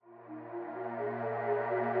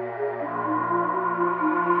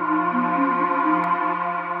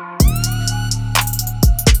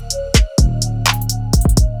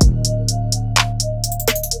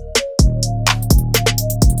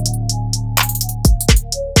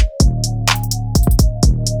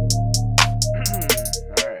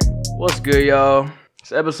What's good, y'all?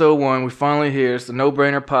 It's episode 1. We finally here. It's the No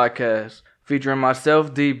Brainer Podcast featuring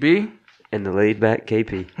myself, DB. And the laid back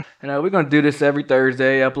KP. And we're going to do this every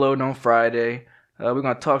Thursday, uploading on Friday. We're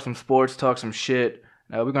going to talk some sports, talk some shit.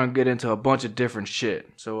 We're going to get into a bunch of different shit.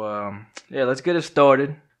 So, let's get it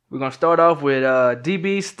started. We're going to start off with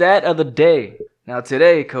DB Stat of the Day. Now,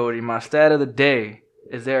 today, Cody, my stat of the day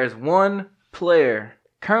is there is one player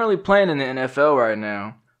currently playing in the NFL right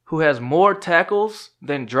now who has more tackles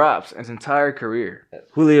than drops in his entire career.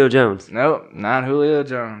 Julio Jones. Nope, not Julio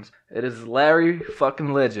Jones. It is Larry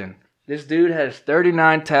fucking Legend. This dude has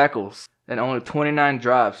 39 tackles and only 29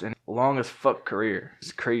 drops in his long as fuck career.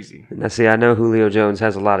 It's crazy. Now, see, I know Julio Jones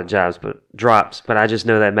has a lot of drops, but I just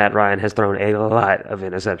know that Matt Ryan has thrown a lot of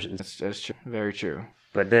interceptions. That's true. Very true.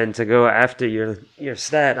 But then to go after your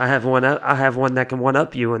stat, I have one that can one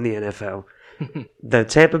up you in the NFL. The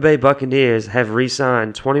Tampa Bay Buccaneers have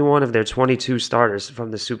re-signed 21 of their 22 starters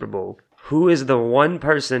from the Super Bowl. Who is the one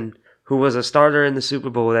person who was a starter in the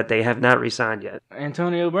Super Bowl that they have not re-signed yet?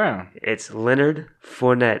 Antonio Brown. It's Leonard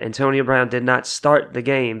Fournette. Antonio Brown did not start the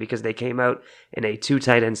game because they came out in a 2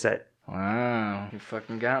 tight end set. Wow, you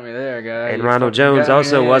fucking got me there, guy. And Ronald Jones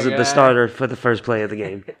also wasn't the starter for the first play of the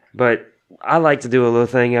game. But I like to do a little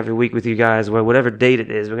thing every week with you guys where whatever date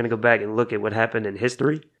it is, we're going to go back and look at what happened in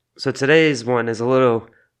history. So today's one is a little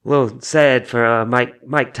sad for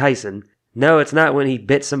Mike Tyson. No, it's not when he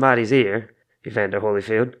bit somebody's ear, Evander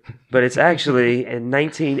Holyfield, but it's actually in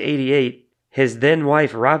 1988, his then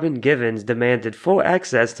wife Robin Givens demanded full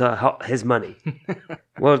access to his money.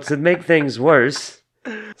 Well, to make things worse,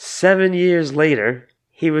 7 years later,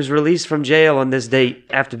 he was released from jail on this date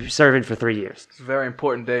after serving for 3 years. It's a very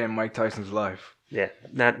important day in Mike Tyson's life. Yeah,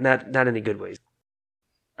 not any good ways.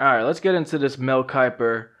 All right, let's get into this Mel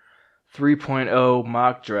Kiper 3.0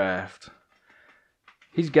 mock draft.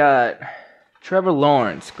 He's got Trevor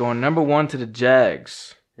Lawrence going number 1 to the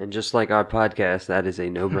Jags. And just like our podcast, that is a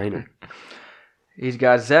no-brainer. He's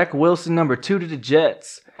got Zach Wilson number 2 to the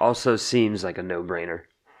Jets. Also seems like a no-brainer.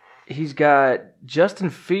 He's got Justin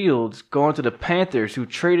Fields going to the Panthers, who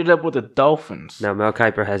traded up with the Dolphins. Now, Mel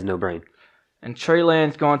Kiper has no brain. And Trey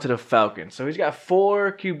Lance going to the Falcons. So he's got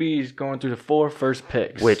 4 QBs going through the 4 first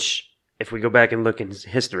picks. Which, if we go back and look in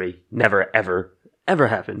history, never, ever, ever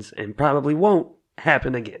happens. And probably won't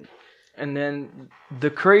happen again. And then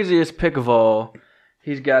the craziest pick of all,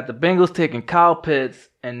 he's got the Bengals taking Kyle Pitts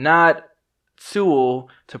and not Sewell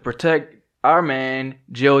to protect our man,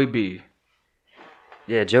 Joey B.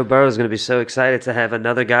 Yeah, Joe Burrow is going to be so excited to have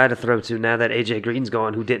another guy to throw to now that A.J. Green's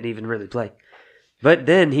gone, who didn't even really play. But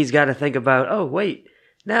then he's got to think about, oh, wait,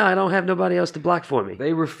 now I don't have nobody else to block for me.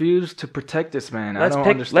 They refuse to protect this man. Let's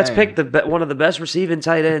understand. pick one of the best receiving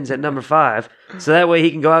tight ends at number 5, so that way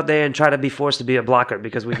he can go out there and try to be forced to be a blocker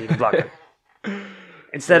because we need a blocker.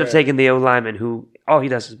 Instead of taking the O-lineman who all he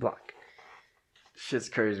does is block. Shit's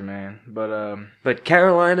crazy, man. But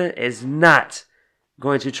Carolina is not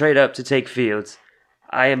going to trade up to take Fields.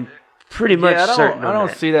 I am pretty much certain I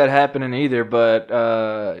don't see that happening either, but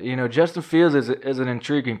Justin Fields is an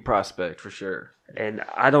intriguing prospect for sure. And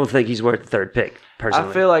I don't think he's worth the 3rd pick, personally.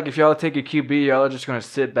 I feel like if y'all take a QB, y'all are just going to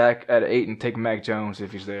sit back at 8 and take Mac Jones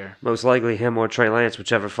if he's there. Most likely him or Trey Lance,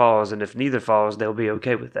 whichever falls, and if neither falls, they'll be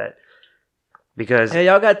okay with that. Because hey,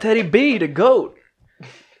 y'all got Teddy B, the GOAT.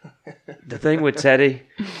 The thing with Teddy,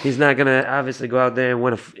 he's not going to obviously go out there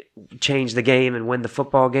and change the game and win the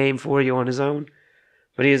football game for you on his own.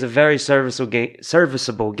 But he is a very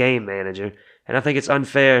serviceable game manager, and I think it's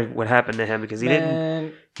unfair what happened to him because he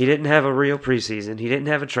didn't have a real preseason. He didn't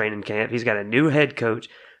have a training camp. He's got a new head coach,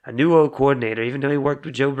 a new O coordinator. Even though he worked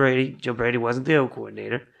with Joe Brady wasn't the O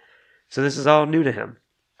coordinator. So this is all new to him.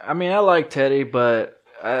 I mean, I like Teddy, but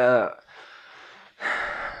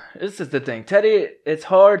this is the thing. Teddy, it's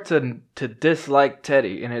hard to dislike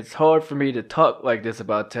Teddy, and it's hard for me to talk like this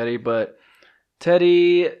about Teddy, but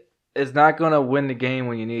Teddy is not going to win the game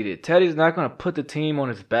when you need it. Teddy's not going to put the team on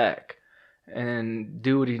his back and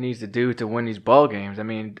do what he needs to do to win these ball games. I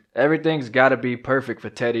mean, everything's got to be perfect for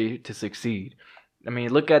Teddy to succeed. I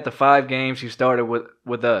mean, look at the 5 games he started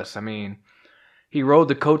with us. I mean, he rode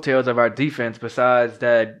the coattails of our defense besides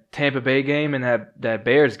that Tampa Bay game and that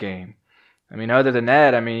Bears game. I mean, other than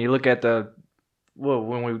that, I mean, you look at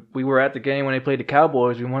when we were at the game when they played the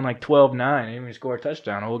Cowboys, we won like 12-9. They didn't even score a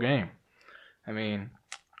touchdown the whole game. I mean,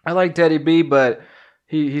 I like Teddy B, but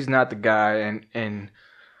he's not the guy, and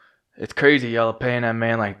it's crazy y'all are paying that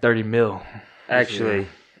man like $30 million. Actually,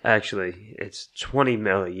 it's $20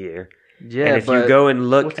 million a year. Yeah, and if you go and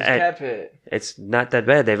look what's his cap hit? It's not that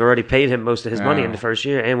bad. They've already paid him most of his money in the first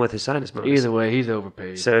year, and with his sign-us bonus. Either way, he's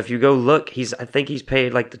overpaid. So if you go look, I think he's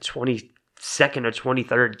paid like the 22nd or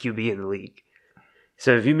 23rd QB in the league.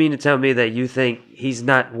 So if you mean to tell me that you think he's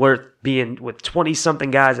not worth being with 20-something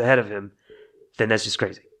guys ahead of him, then that's just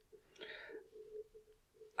crazy.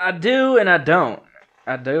 I do and I don't.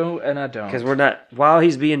 I do and I don't. Because we're not, while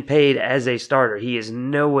he's being paid as a starter, he is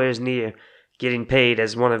nowhere near getting paid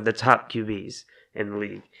as one of the top QBs in the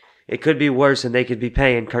league. It could be worse, and they could be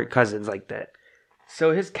paying Kirk Cousins like that.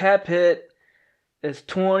 So his cap hit is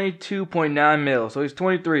 $22.9 million. So he's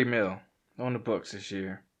 $23 million on the books this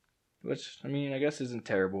year. Which, I mean, I guess isn't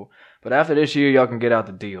terrible. But after this year, y'all can get out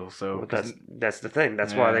the deal. So well, that's the thing.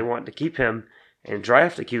 That's why they want to keep him and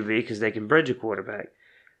draft a QB, because they can bridge a quarterback.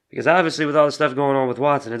 Because obviously, with all the stuff going on with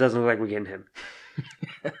Watson, it doesn't look like we're getting him.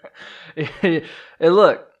 Hey,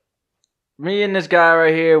 look, me and this guy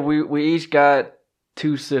right here, we each got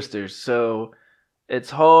 2 sisters. So it's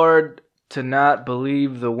hard to not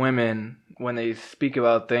believe the women when they speak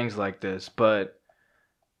about things like this. But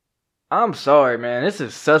I'm sorry, man. This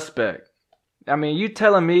is suspect. I mean, you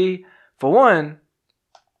telling me, for one,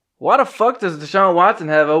 why the fuck does Deshaun Watson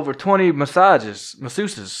have over 20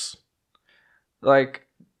 masseuses? Like,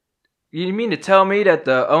 you mean to tell me that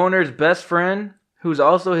the owner's best friend, who's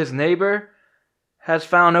also his neighbor, has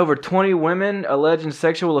found over 20 women alleging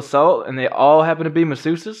sexual assault, and they all happen to be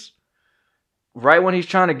masseuses? Right when he's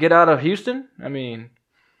trying to get out of Houston? I mean,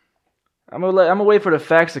 I'm gonna wait for the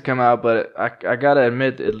facts to come out, but I gotta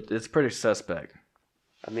admit it's pretty suspect.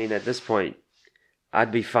 I mean, at this point,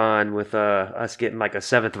 I'd be fine with us getting like a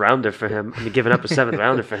 7th rounder for him. I mean, giving up a 7th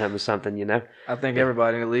rounder for him or something, you know? I think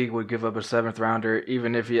everybody in the league would give up a 7th rounder,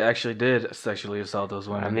 even if he actually did sexually assault those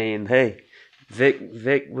women. I mean, hey,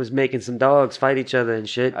 Vic was making some dogs fight each other and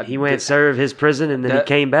shit. He went serve his prison, and then he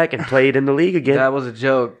came back and played in the league again. That was a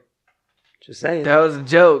joke. Just saying. That was a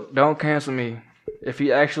joke. Don't cancel me. If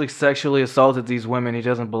he actually sexually assaulted these women, he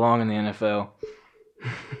doesn't belong in the NFL.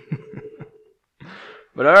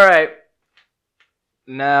 But all right.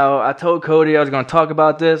 Now, I told Cody I was going to talk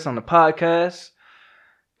about this on the podcast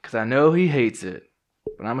because I know he hates it.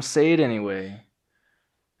 But I'm going to say it anyway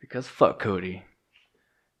because fuck Cody.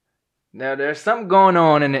 Now, there's something going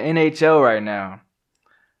on in the NHL right now.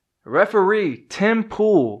 Referee Tim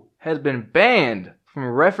Pool has been banned from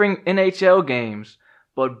refereeing NHL games,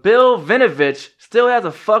 but Bill Vinovich still has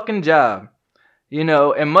a fucking job. You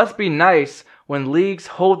know, it must be nice when leagues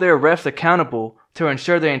hold their refs accountable to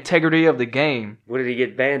ensure the integrity of the game. What did he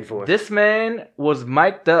get banned for? This man was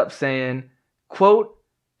mic'd up saying, quote,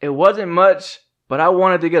 "It wasn't much, but I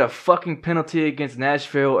wanted to get a fucking penalty against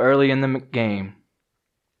Nashville early in the game."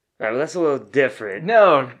 All right, well, that's a little different.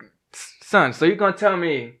 No, son, so you're going to tell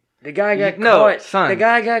me... The guy got caught. No, son. The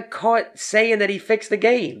guy got caught saying that he fixed the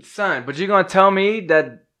game. Son, but you're going to tell me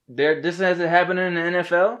that this hasn't happened in the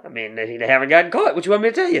NFL? I mean, they haven't gotten caught. What you want me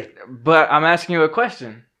to tell you? But I'm asking you a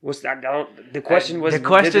question. The question was, the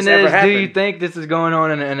question did this ever is, do you happen? think this is going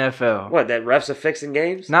on in the NFL? What, that refs are fixing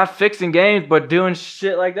games? Not fixing games, but doing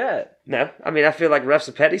shit like that. No. I mean, I feel like refs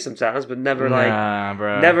are petty sometimes, but never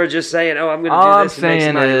bro. never just saying, oh, I'm going All to I'm do this and make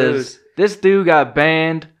saying somebody is, lose. this dude got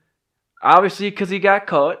banned, obviously because he got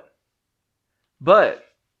caught. But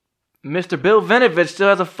Mr. Bill Vinovich still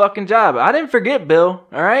has a fucking job. I didn't forget Bill,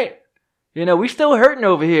 all right? You know, we still hurting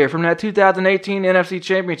over here from that 2018 NFC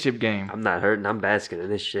Championship game. I'm not hurting. I'm basking in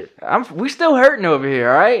this shit. We still hurting over here,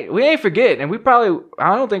 all right? We ain't forgetting. And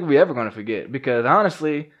I don't think we ever going to forget. Because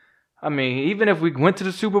honestly, I mean, even if we went to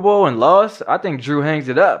the Super Bowl and lost, I think Drew hangs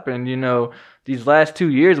it up. And, you know, these last 2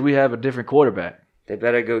 years, we have a different quarterback. They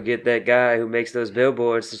better go get that guy who makes those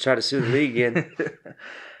billboards to try to sue the league again.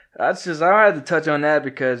 I don't have to touch on that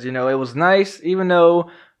because, you know, it was nice, even though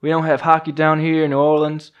we don't have hockey down here in New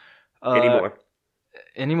Orleans.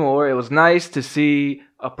 Anymore. It was nice to see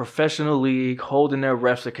a professional league holding their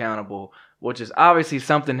refs accountable, which is obviously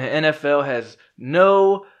something the NFL has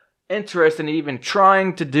no interest in even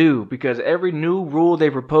trying to do because every new rule they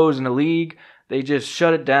propose in the league, they just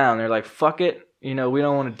shut it down. They're like, fuck it. You know, we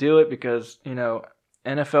don't want to do it because, you know,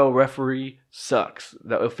 NFL referee sucks.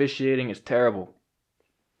 The officiating is terrible.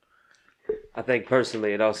 I think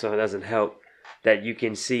personally it also doesn't help that you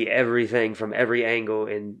can see everything from every angle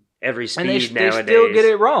and every speed nowadays. They still get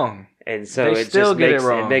it wrong. And so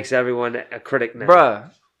it makes everyone a critic now.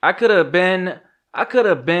 Bruh, I could have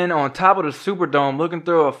been on top of the Superdome looking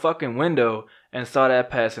through a fucking window and saw that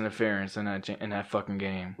pass interference in that fucking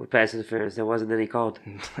game. With pass interference, there wasn't any called.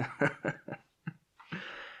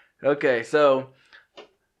 Okay, so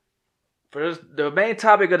for the main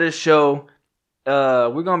topic of this show,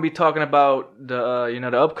 we're gonna be talking about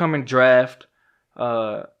the upcoming draft.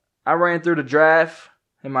 I ran through the draft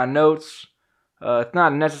in my notes. It's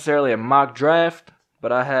not necessarily a mock draft,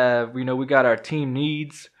 but I have we got our team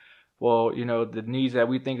needs. well, the needs that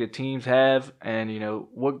we think the teams have, and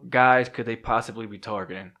what guys could they possibly be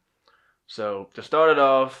targeting. So to start it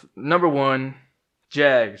off, number 1,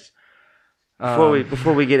 Jags.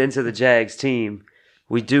 Before we get into the Jags team,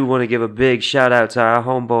 we do want to give a big shout out to our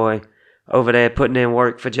homeboy over there putting in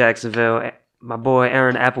work for Jacksonville, my boy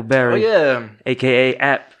Aaron Appleberry. Oh yeah, aka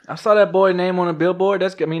App. I saw that boy name on the billboard.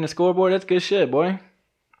 The scoreboard. That's good shit, boy.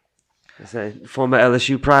 That's a former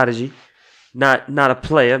LSU prodigy. Not a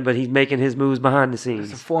player, but he's making his moves behind the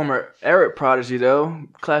scenes. It's a former Eric prodigy though,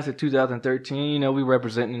 class of 2013. We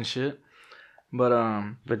representing and shit.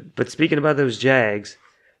 But speaking about those Jags,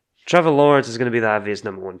 Trevor Lawrence is going to be the obvious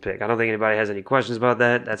number 1 pick. I don't think anybody has any questions about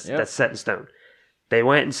that. That's set in stone. They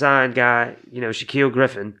went and signed guy, Shaquille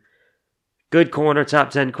Griffin, good corner,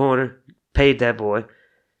 top 10 corner, paid that boy.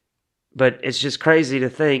 But it's just crazy to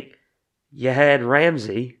think you had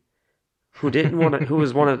Ramsey, who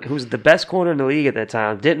was the best corner in the league at that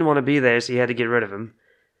time, didn't want to be there, so you had to get rid of him.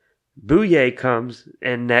 Bouye comes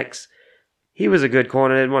in next. He was a good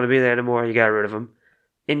corner, didn't want to be there anymore, you got rid of him.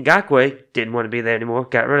 Ngakoue didn't want to be there anymore,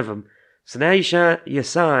 got rid of him. So now you sign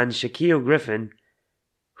Shaquille Griffin,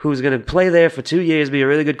 who's going to play there for 2 years, be a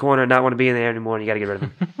really good corner, and not want to be in there anymore, and you got to get rid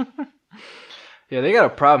of him. Yeah, they got a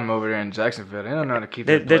problem over there in Jacksonville. They don't know how to keep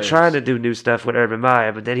their They're trying to do new stuff with Urban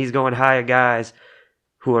Meyer, but then he's going to hire guys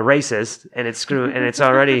who are racist, and it's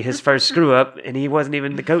already his first screw up, and he wasn't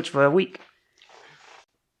even the coach for a week.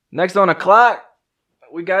 Next on the clock,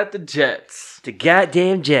 we got the Jets. The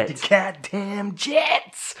goddamn Jets. The goddamn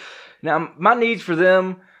Jets. Now, my needs for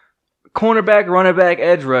them, cornerback, running back,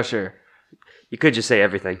 edge rusher. You could just say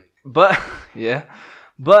everything. But, yeah.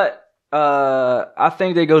 But, I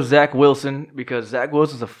think they go Zach Wilson because Zach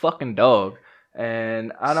Wilson's a fucking dog.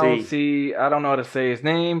 And I don't know how to say his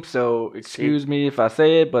name, so excuse me if I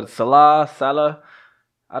say it, but Salah,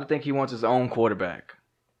 I think he wants his own quarterback.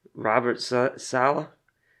 Robert Saleh?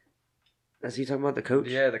 Is he talking about the coach?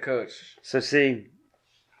 Yeah, the coach. So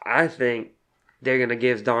I think they're going to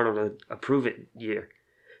give Darnold a prove-it year.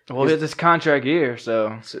 Well, it's his contract year,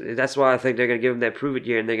 so that's why I think they're going to give him that prove-it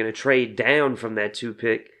year, and they're going to trade down from that 2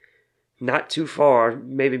 pick. Not too far,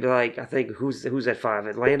 maybe like, I think, who's at 5?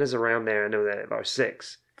 Atlanta's around there, I know that, or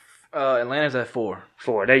 6. Atlanta's at 4.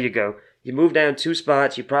 4, there you go. You move down 2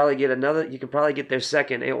 spots, you can probably get their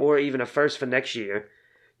second, or even a first for next year.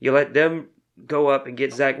 You let them go up and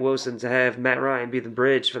get Zach Wilson to have Matt Ryan be the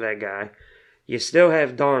bridge for that guy. You still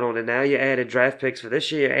have Darnold, and now you added draft picks for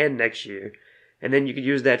this year and next year. And then you could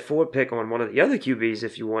use that 4 pick on one of the other QBs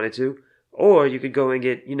if you wanted to. Or you could go and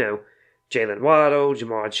get, Jalen Waddle,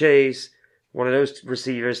 Jamar Chase, one of those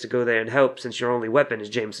receivers to go there and help since your only weapon is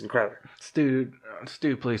Jameson Crowder. This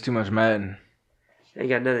dude plays too much Madden. Ain't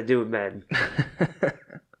got nothing to do with Madden.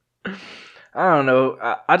 I don't know.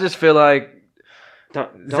 I just feel like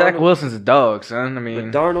Zach Wilson's a dog, son.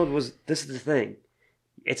 But Darnold this is the thing.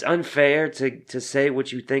 It's unfair to say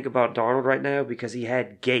what you think about Darnold right now because he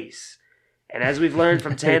had Gase. And as we've learned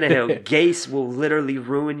from Tannehill, Gase will literally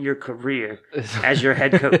ruin your career as your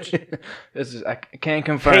head coach. I can't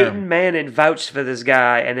confirm. Peyton Manning vouched for this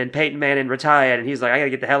guy, and then Peyton Manning retired, and he's like, I got to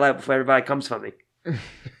get the hell out before everybody comes for me.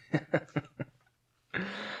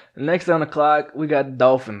 Next on the clock, we got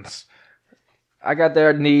Dolphins. I got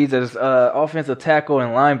their needs as offensive tackle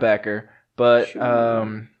and linebacker, but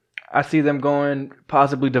I see them going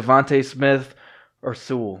possibly Devontae Smith or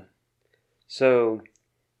Sewell. So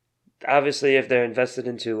obviously, if they're invested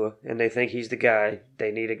in Tua and they think he's the guy,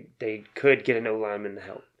 they could get an O-lineman to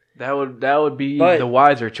help. That would be the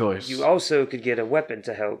wiser choice. You also could get a weapon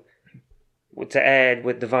to help, to add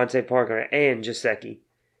with Devontae Parker and Gesicki.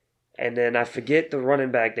 And then I forget the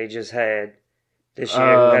running back they just had this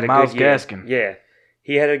year who had a Myles good year. Gaskin. Yeah,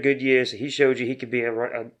 he had a good year, so he showed you he could be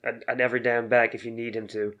an every down back if you need him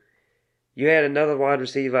to. You had another wide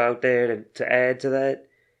receiver out there to add to that,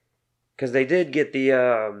 because they did get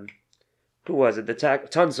the who was it? The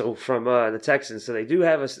Tunsil from the Texans. So they do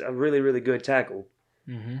have a really, really good tackle.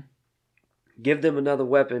 Mm-hmm. Give them another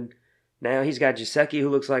weapon. Now he's got Gesicki, who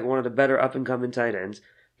looks like one of the better up-and-coming tight ends.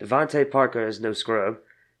 Devontae Parker is no scrub.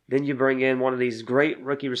 Then you bring in one of these great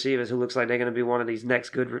rookie receivers who looks like they're going to be one of these next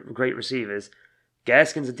great receivers.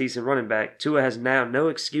 Gaskin's a decent running back. Tua has now no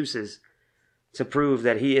excuses to prove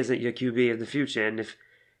that he isn't your QB of the future.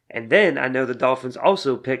 And then I know the Dolphins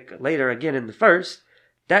also pick later again in the first.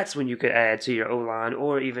 That's when you could add to your O-line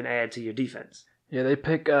or even add to your defense. Yeah, they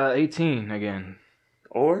pick 18 again.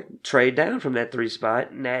 Or trade down from that 3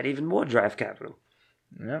 spot and add even more draft capital.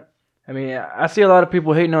 Yep. I mean, I see a lot of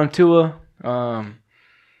people hating on Tua.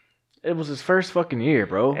 It was his first fucking year,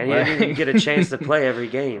 bro. And he didn't even get a chance to play every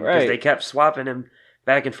game. Because they kept swapping him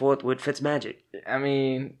back and forth with Fitzmagic. I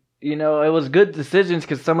mean, it was good decisions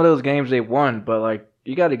because some of those games they won, but like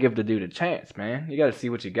you got to give the dude a chance, man. You got to see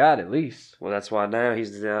what you got at least. Well, that's why now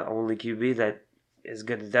he's the only QB that is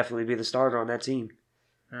going to definitely be the starter on that team.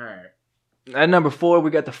 All right. At number 4, we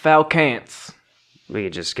got the Falcons. We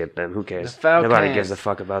could just skip them. Who cares? The Falcons. Nobody gives a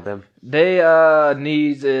fuck about them. They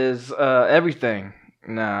needs is everything.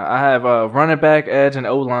 Nah, I have running back, edge, and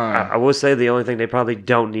O-line. I will say the only thing they probably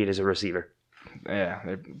don't need is a receiver. Yeah,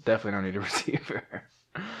 they definitely don't need a receiver.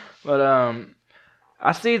 But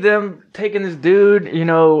I see them taking this dude.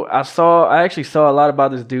 I actually saw a lot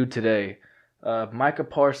about this dude today. Micah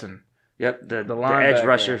Parsons. Yep, the edge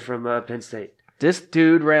rusher from Penn State. This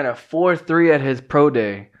dude ran a 4.3 at his pro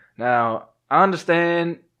day. Now, I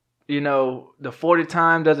understand, the 40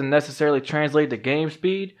 time doesn't necessarily translate to game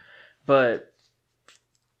speed, but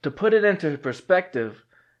to put it into perspective,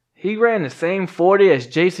 he ran the same 40 as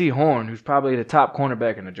J.C. Horn, who's probably the top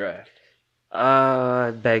cornerback in the draft.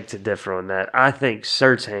 I beg to differ on that. I think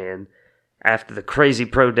Surtain, after the crazy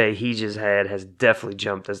pro day he just had, has definitely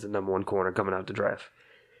jumped as the number 1 corner coming out the draft.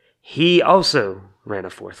 He also ran a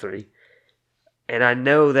 4.3. And I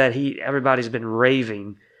know that everybody's been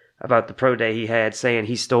raving about the pro day he had, saying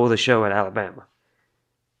he stole the show at Alabama.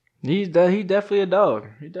 He definitely a dog.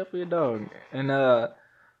 And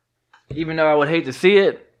even though I would hate to see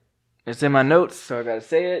it, it's in my notes, so I gotta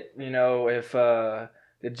say it. If the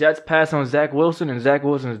Jets pass on Zach Wilson and Zach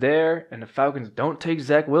Wilson's there, and the Falcons don't take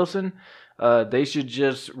Zach Wilson, they should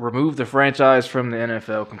just remove the franchise from the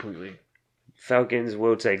NFL completely. Falcons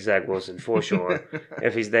will take Zach Wilson for sure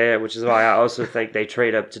if he's there, which is why I also think they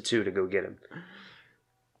trade up to 2 to go get him.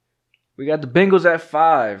 We got the Bengals at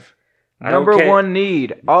 5. Number 1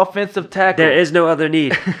 need, offensive tackle. There is no other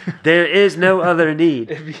need. There is no other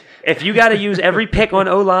need. If you got to use every pick on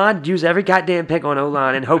O-line, use every goddamn pick on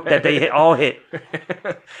O-line and hope that they all hit.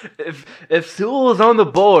 If Sewell is on the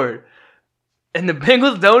board and the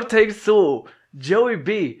Bengals don't take Sewell, Joey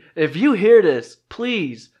B, if you hear this,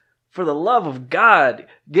 please, for the love of God,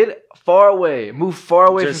 get far away. Move far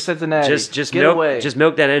away from Cincinnati. Just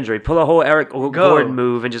milk that injury. Pull a whole Eric Gordon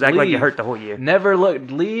move and just act like you hurt the whole year.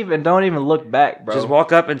 Leave and don't even look back, bro. Just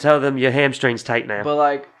walk up and tell them your hamstring's tight now. But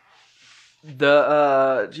like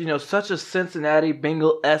such a Cincinnati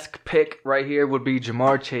Bengal-esque pick right here would be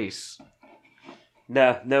Jamar Chase.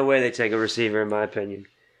 No way they take a receiver, in my opinion.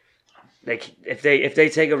 If they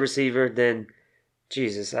take a receiver, then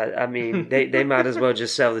Jesus, I mean, they might as well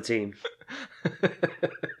just sell the team.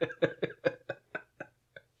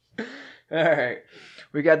 All right.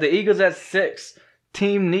 We got the Eagles at 6.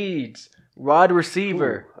 Team needs wide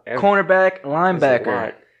receiver, cornerback,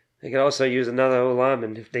 linebacker. They could also use another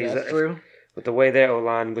O-lineman if they. That's true. With the way their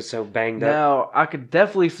O-line was so banged up. Now, I could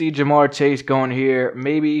definitely see Jamar Chase going here.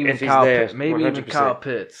 Maybe even Kyle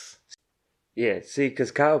Pitts. Yeah, see,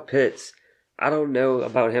 because Kyle Pitts, I don't know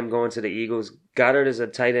about him going to the Eagles. Goddard is a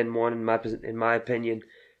tight end 1 in my opinion,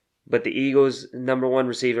 but the Eagles' number 1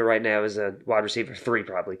 receiver right now is a wide receiver 3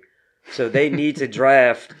 probably. So they need to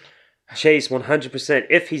draft Chase 100%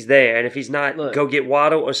 if he's there, and if he's not, go get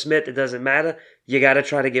Waddle or Smith. It doesn't matter. You got to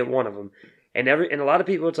try to get one of them. And a lot of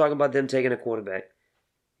people are talking about them taking a quarterback.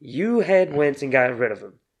 You had Wentz and got rid of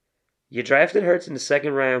him. You drafted Hurts in the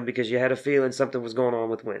 2nd round because you had a feeling something was going on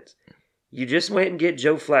with Wentz. You just went and get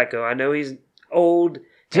Joe Flacco. I know he's old.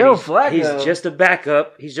 Flacco? He's just a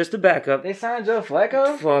backup. They signed Joe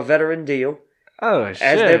Flacco? For a veteran deal. Oh, shit.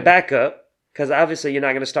 As their backup. Because obviously you're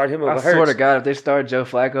not going to start him over Hurts. I swear to God, if they start Joe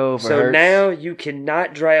Flacco over Hurts. So now you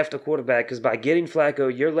cannot draft a quarterback because by getting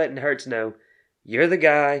Flacco, you're letting Hurts know you're the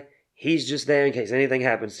guy. He's just there in case anything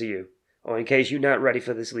happens to you. Or in case you're not ready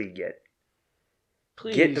for this league yet.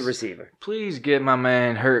 Please, get the receiver. Please get my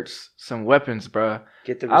man Hurts some weapons, bro.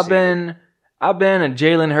 Get the receiver. I've been a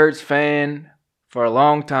Jalen Hurts fan for a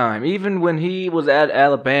long time. Even when he was at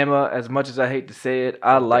Alabama, as much as I hate to say it,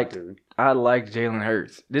 I liked Jalen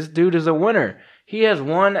Hurts. This dude is a winner. He has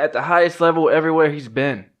won at the highest level everywhere he's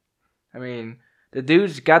been. I mean, the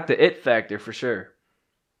dude's got the it factor for sure.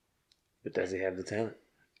 But does he have the talent?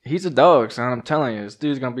 He's a dog, son. I'm telling you, this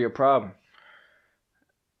dude's going to be a problem.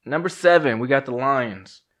 Number 7, we got the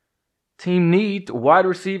Lions. Team needs wide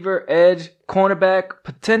receiver, edge, cornerback,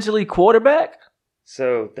 potentially quarterback.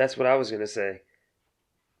 So that's what I was going to say.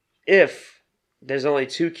 If there's only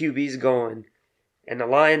 2 QBs going and the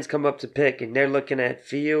Lions come up to pick and they're looking at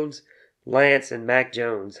Fields, Lance, and Mac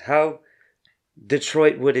Jones, how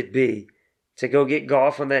Detroit would it be to go get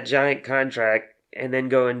Goff on that giant contract and then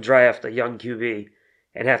go and draft a young QB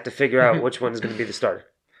and have to figure out which one's going to be the starter?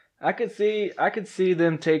 I could see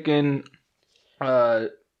them taking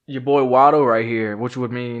your boy Waddle right here, which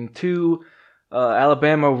would mean 2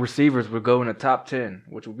 Alabama receivers would go in the top 10,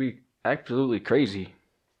 which would be absolutely crazy.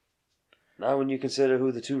 Not when you consider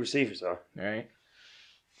who the two receivers are. All right.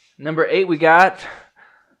 Number 8, we got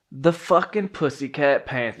the fucking Pussycat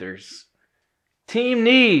Panthers. Team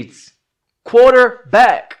needs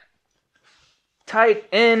quarterback, tight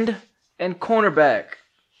end, and cornerback.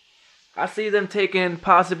 I see them taking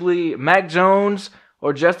possibly Mac Jones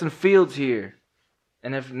or Justin Fields here.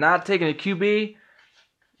 And if not taking a QB,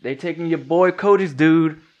 they taking your boy Cody's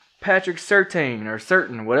dude, Patrick Surtain, or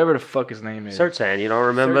Certain, whatever the fuck his name is. Surtain, you don't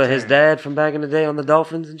remember his dad from back in the day on the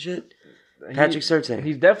Dolphins and shit? Patrick Surtain.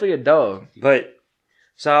 He's definitely a dog. But,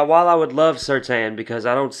 so while I would love Surtain because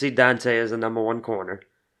I don't see Dante as the number one corner,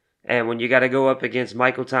 and when you got to go up against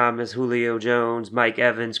Michael Thomas, Julio Jones, Mike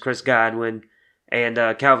Evans, Chris Godwin, and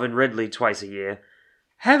Calvin Ridley twice a year,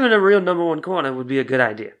 having a real number one corner would be a good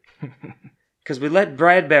idea. Because we let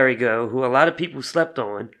Bradbury go, who a lot of people slept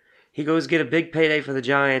on. He goes get a big payday for the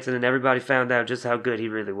Giants, and then everybody found out just how good he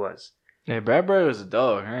really was. Yeah, Bradbury was a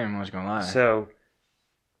dog. I ain't much gonna lie. So,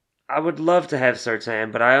 I would love to have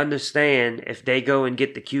Surtain, but I understand if they go and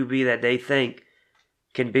get the QB that they think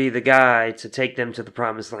can be the guy to take them to the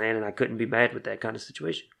promised land, and I couldn't be mad with that kind of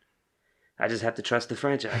situation. I just have to trust the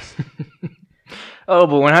franchise. Oh,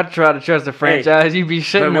 but when I try to trust the franchise, you be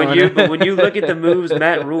shitting on it. But when you look at the moves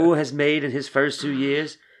Matt Rule has made in his first 2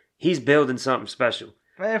 years, he's building something special.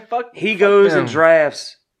 Man, fuck. He goes and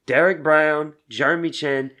drafts Derek Brown, Jeremy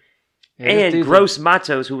Chin, and Gross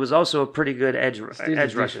Matos, who was also a pretty good edge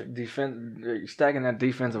rusher. Stacking that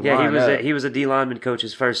defensive line. Yeah, he was a D lineman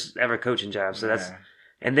coach's first ever coaching job. So that's,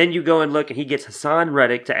 and then you go and look, and he gets Hassan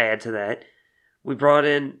Reddick to add to that. We brought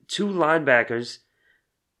in 2 linebackers.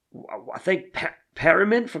 I think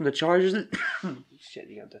Perriman from the Chargers.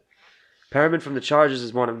 Perriman from the Chargers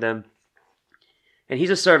is one of them. And he's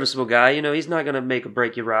a serviceable guy. You know, he's not going to make or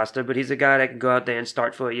break your roster, but he's a guy that can go out there and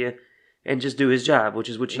start for you and just do his job, which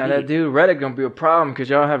is what you need. Now, that dude Reddick going to be a problem because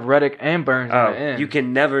y'all have Reddick and Burns in the end. You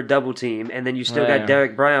can never double team, and then you still got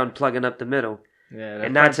Derek Brown plugging up the middle. Yeah,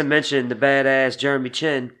 and not to mention the badass Jeremy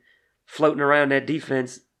Chin floating around that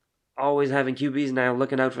defense, always having QBs now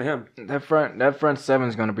looking out for him. That front seven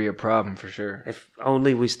is going to be a problem for sure. If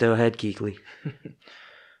only we still had Kuechly.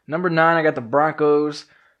 Number 9, I got the Broncos.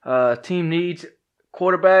 Team needs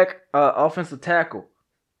quarterback, offensive tackle.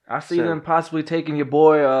 I see them possibly taking your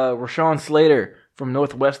boy Rashawn Slater from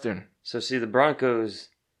Northwestern. So see, the Broncos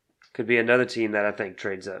could be another team that I think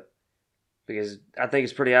trades up. Because I think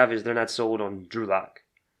it's pretty obvious they're not sold on Drew Lock.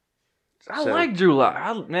 I like Drew Lock.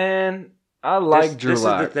 I like Drew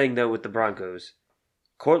Lock. This is the thing, though, with the Broncos.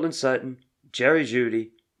 Cortland Sutton, Jerry Jeudy,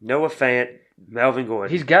 Noah Fant, Melvin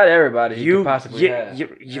Gordon. He's got everybody he could possibly have.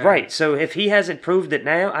 You're right. So if he hasn't proved it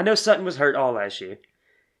now, I know Sutton was hurt all last year.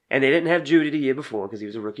 And they didn't have Jeudy the year before because he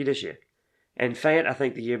was a rookie this year. And Fant, I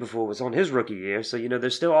think the year before, was on his rookie year. So, they're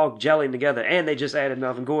still all gelling together. And they just added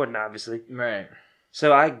Melvin Gordon, obviously. Right.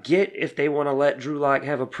 So I get if they want to let Drew Lock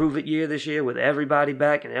have a prove-it year this year with everybody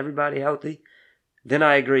back and everybody healthy. Then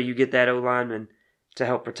I agree you get that O-lineman to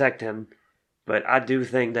help protect him. But I do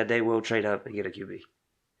think that they will trade up and get a QB.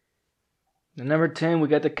 The number 10, we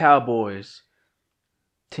got the Cowboys.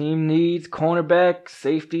 Team needs cornerback,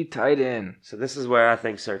 safety, tight end. So this is where I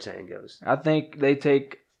think Surtain goes. I think they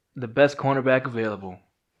take the best cornerback available,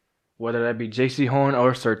 whether that be J.C. Horn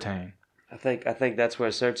or Surtain. I think that's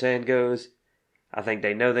where Surtain goes. I think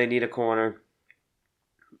they know they need a corner.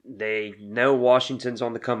 They know Washington's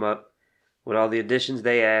on the come up with all the additions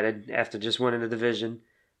they added after just winning the division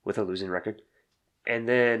with a losing record. And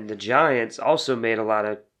then the Giants also made a lot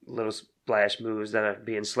of little splash moves that are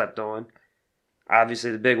being slept on.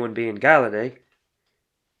 Obviously, the big one being Galladay.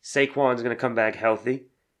 Saquon's going to come back healthy.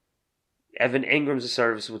 Evan Ingram's a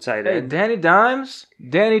serviceable tight end. Hey, Danny Dimes?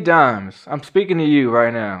 Danny Dimes. I'm speaking to you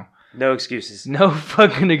right now. No excuses. No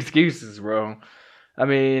fucking excuses, bro. I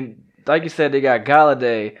mean, like you said, they got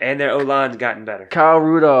Galladay. And their O-line's gotten better. Kyle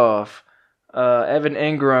Rudolph. Evan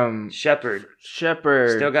Ingram. Shepard.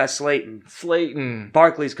 Still got Slayton.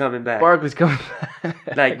 Barkley's coming back.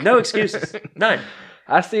 Like, no excuses. None.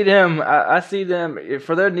 I see them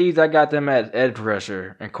for their needs. I got them at edge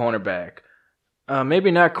rusher and cornerback.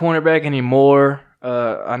 Maybe not cornerback anymore.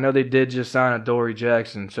 I know they did just sign a Dory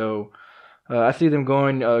Jackson, so I see them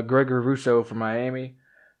going Gregory Rousseau for Miami.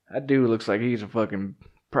 That dude looks like he's a fucking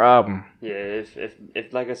problem. Yeah,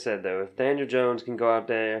 if like I said though, if Daniel Jones can go out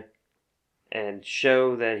there and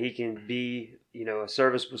show that he can be, a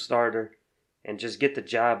serviceable starter and just get the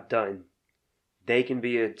job done, they can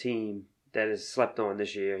be a team that is slept on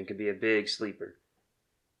this year and could be a big sleeper.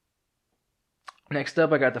 Next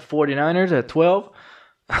up, I got the 49ers at 12.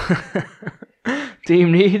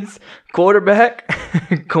 Team needs quarterback,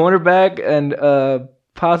 cornerback, and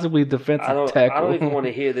possibly defensive tackle. I don't even want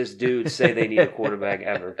to hear this dude say they need a quarterback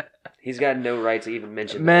ever. He's got no right to even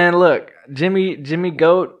mention Man, look, Jimmy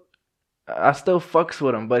Goat, I still fucks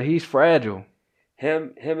with him, but he's fragile.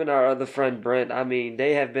 Him and our other friend Brent, I mean,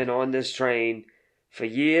 they have been on this train for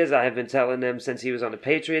years. I have been telling them since he was on the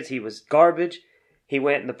Patriots, he was garbage. He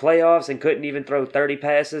went in the playoffs and couldn't even throw 30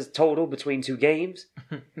 passes total between 2 games.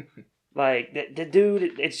 Like, the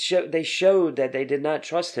dude, they showed that they did not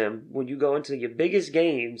trust him when you go into your biggest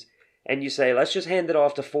games and you say, let's just hand it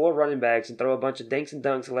off to 4 running backs and throw a bunch of dinks and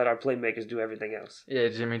dunks and let our playmakers do everything else. Yeah,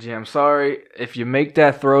 Jimmy G, I'm sorry. If you make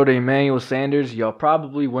that throw to Emmanuel Sanders, y'all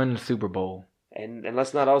probably win the Super Bowl. And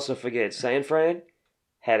let's not also forget, San Fran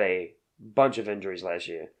had a bunch of injuries last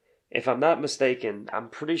year. If I'm not mistaken, I'm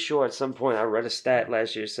pretty sure at some point I read a stat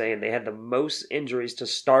last year saying they had the most injuries to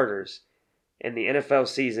starters in the NFL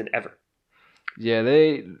season ever. Yeah,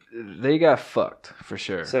 they got fucked for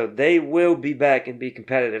sure. So they will be back and be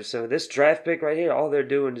competitive. So this draft pick right here, all they're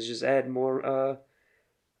doing is just add more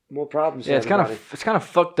problems. Yeah, it's kind of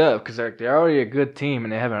fucked up because they're already a good team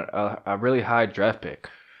and they have a really high draft pick.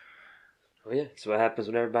 Oh yeah, that's what happens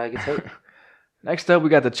when everybody gets hurt. Next up, we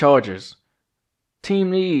got the Chargers. Team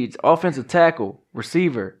needs offensive tackle,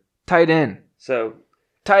 receiver, tight end. So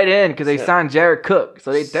tight end because they signed Jared Cook,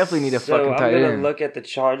 so they definitely need a fucking tight end. I'm gonna look at the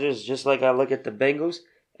Chargers just like I look at the Bengals.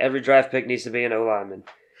 Every draft pick needs to be an O lineman.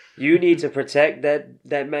 You need to protect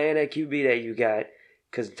that man at QB that you got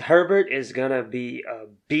because Herbert is gonna be a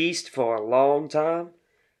beast for a long time.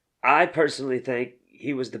 I personally think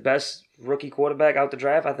he was the best rookie quarterback out the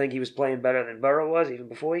draft. I think he was playing better than Burrow was even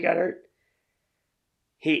before he got hurt.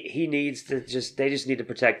 He needs to they just need to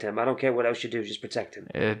protect him. I don't care what else you do, just protect him.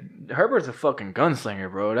 Yeah, Herbert's a fucking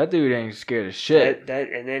gunslinger, bro. That dude ain't scared of shit.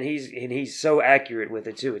 And then he's so accurate with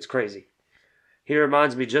it too. It's crazy. He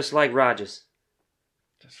reminds me just like Rodgers.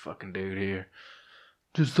 This fucking dude here,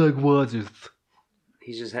 just like Rodgers.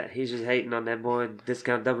 He's just hating on that boy.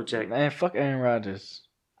 Discount double check. Man, fuck Aaron Rodgers.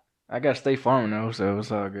 I got State Farm though, so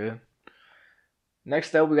it's all good.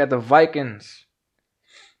 Next up, we got the Vikings.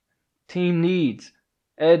 Team needs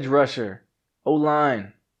edge rusher,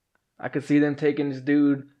 O-line. I could see them taking this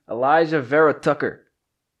dude, Elijah Vera Tucker.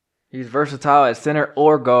 He's versatile at center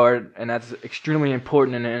or guard, and that's extremely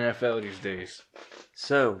important in the NFL these days.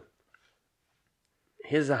 So,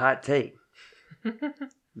 here's a hot take.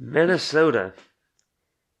 Minnesota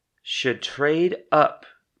should trade up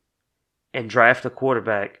and draft a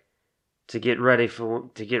quarterback to get rid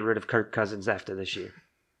of Kirk Cousins after this year.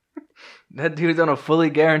 That dude's on a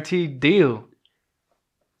fully guaranteed deal.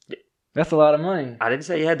 That's a lot of money. I didn't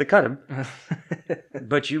say you had to cut him.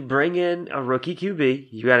 But you bring in a rookie QB.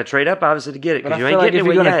 You got to trade up, obviously, to get it. Because you ain't getting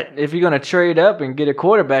it yet. If you're going to trade up and get a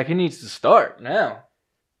quarterback, he needs to start now.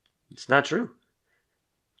 It's not true.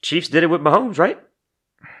 Chiefs did it with Mahomes, right?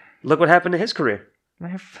 Look what happened to his career.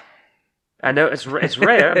 I know it's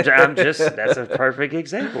rare. That's a perfect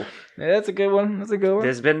example. Yeah, that's a good one.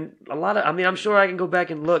 There's been a lot of. I mean, I'm sure I can go back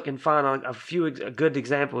and look and find a few good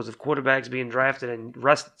examples of quarterbacks being drafted and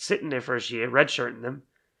sitting their first year, redshirting them.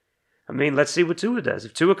 I mean, let's see what Tua does.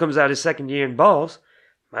 If Tua comes out his second year and balls,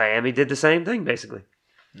 Miami did the same thing basically.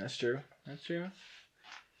 That's true.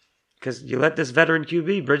 Because you let this veteran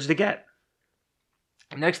QB bridge the gap.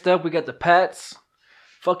 Next up, we got the Pats.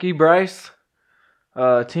 Fuck you, Bryce.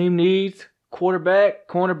 Team needs quarterback,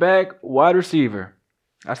 cornerback, wide receiver.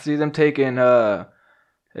 I see them taking.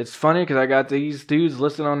 It's funny because I got these dudes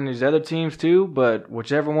listed on these other teams too, but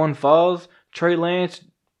whichever one falls, Trey Lance,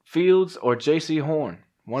 Fields, or J.C. Horn.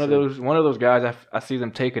 One of those guys I see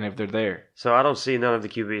them taking if they're there. So I don't see none of the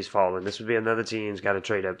QBs falling. This would be another team's got to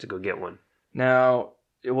trade up to go get one. Now,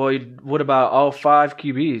 well, what about all 5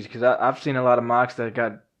 QBs? Because I've seen a lot of mocks that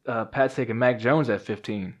got Pats taking Mac Jones at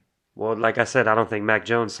 15. Well, like I said, I don't think Mac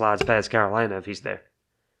Jones slides past Carolina if he's there.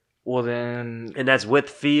 Well, then... And that's with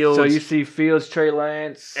Fields. So you see Fields, Trey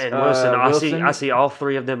Lance, and Wilson. I see all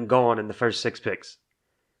 3 of them gone in the first 6 picks.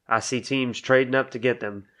 I see teams trading up to get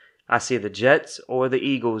them. I see the Jets or the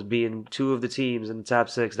Eagles being 2 of the teams in the top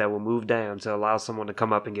 6 that will move down to allow someone to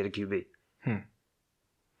come up and get a QB.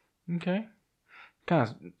 Okay. Kind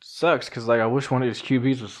of sucks because I wish one of these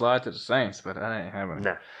QBs would slide to the Saints, but I ain't having it.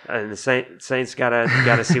 No, and the Saints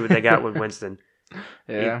gotta see what they got with Winston.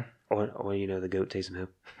 Yeah. Or the GOAT Taysom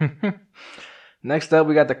Hill. Next up,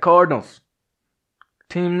 we got the Cardinals.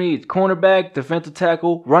 Team needs cornerback, defensive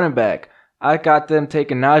tackle, running back. I got them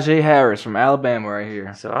taking Najee Harris from Alabama right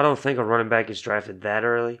here. So I don't think a running back is drafted that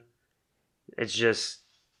early. It's just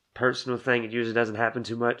personal thing. It usually doesn't happen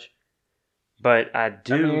too much. But I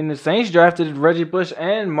do. I mean, the Saints drafted Reggie Bush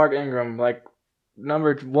and Mark Ingram like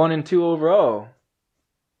number 1 and 2 overall.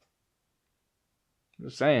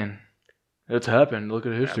 Just saying. It's happened. Look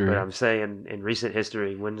at history. But I'm saying, in recent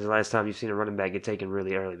history, when's the last time you've seen a running back get taken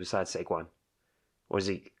really early besides Saquon? Or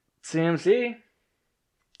Zeke? CMC?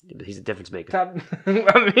 He's a difference maker. Top,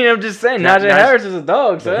 I mean, I'm just saying, Najee Harris is a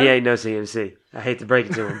dog, son. He ain't no CMC. I hate to break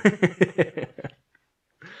it to him.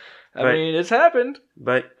 I mean, it's happened.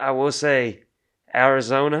 But I will say,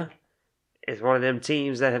 Arizona is one of them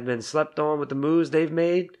teams that have been slept on with the moves they've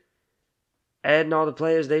made. Adding all the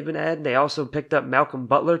players they've been adding. They also picked up Malcolm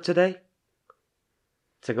Butler today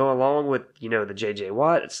to go along with, the J.J.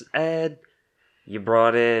 Watt's ad. You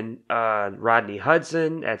brought in Rodney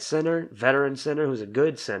Hudson at center, veteran center, who's a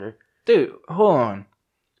good center. Dude, hold on.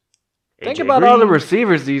 Think AJ about Green. all the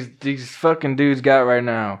receivers these fucking dudes got right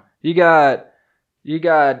now. You got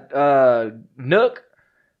Nook,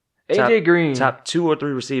 AJ Green, top 2 or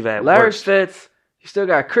 3 receiver at Larry worst. Fitz. You still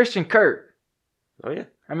got Christian Kirk. Oh yeah.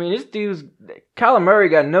 I mean, this dude's Kyler Murray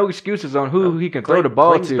got no excuses on who he can throw the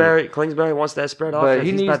ball to. Kingsbury wants that spread offense.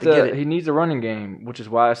 But he needs a running game, which is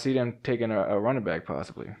why I see them taking a running back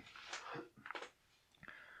possibly.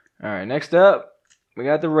 All right, next up, we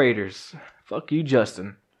got the Raiders. Fuck you,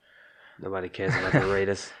 Justin. Nobody cares about the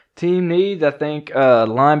Raiders. Team needs, I think,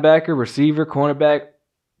 linebacker, receiver, cornerback,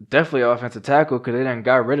 definitely offensive tackle because they done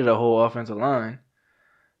got rid of the whole offensive line.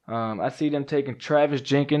 I see them taking Travis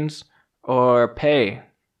Jenkins or Pay.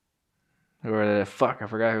 Or I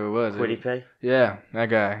forgot who it was. Quiddy Pay? Yeah, that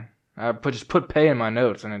guy. I just put Pay in my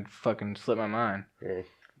notes and it fucking slipped my mind. Yeah.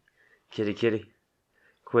 Kitty.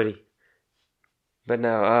 Quiddy. But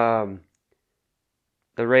no,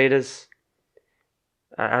 the Raiders,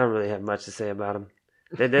 I don't really have much to say about them.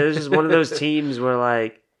 They're just one of those teams where,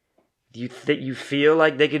 like, you feel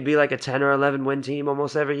like they could be like a 10 or 11 win team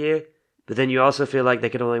almost every year, but then you also feel like they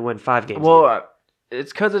could only win 5 games. Well,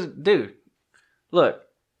 it's because of, dude, look,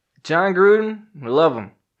 John Gruden, I love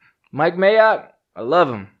him. Mike Mayock, I love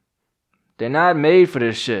him. They're not made for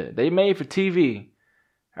this shit. They made for TV.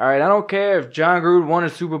 All right, I don't care if John Gruden won a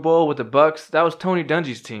Super Bowl with the Bucks. That was Tony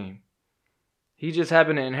Dungy's team. He just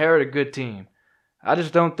happened to inherit a good team. I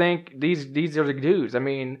just don't think these are the dudes. I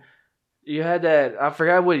mean, you had that, I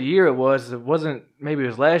forgot what year it was. It wasn't, maybe it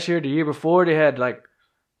was last year, the year before. They had like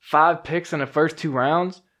 5 picks in the first 2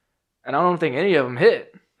 rounds. And I don't think any of them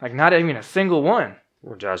hit. Like, not even a single one.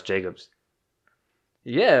 Or Josh Jacobs.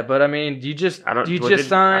 Yeah, but I mean, you just signed.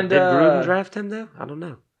 Did Gruden draft him though? I don't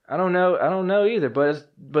know. I don't know either.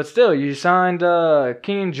 But still, you signed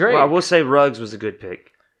King Drake. Well, I will say Ruggs was a good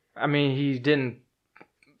pick. I mean, he didn't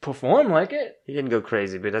perform like it. He didn't go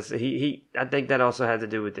crazy, but I think that also had to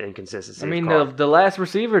do with the inconsistency. I mean, the last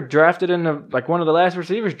receiver drafted in one of the last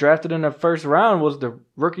receivers drafted in the first round was the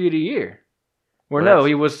rookie of the year. Should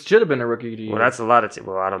have been a rookie of the year. Well, that's a lot of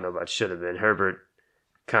I don't know about should have been. Herbert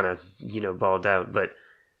kind of, balled out. But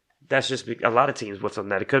that's just a lot of teams. What's on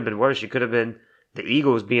that? It could have been worse. You could have been the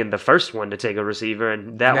Eagles being the first one to take a receiver,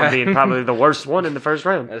 and that one being probably the worst one in the first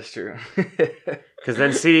round. That's true. Because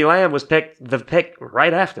then CeeDee Lamb was pick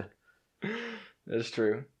right after. That's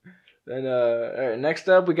true. Then all right, next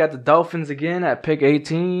up, we got the Dolphins again at pick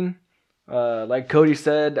 18. Like Cody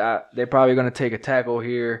said, they're probably going to take a tackle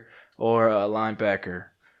here or a linebacker.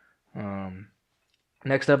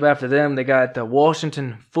 Next up after them, they got the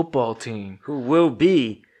Washington football team. Who will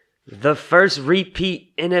be the first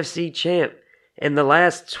repeat NFC champ in the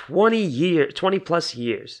last 20 plus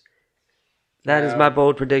years. That is my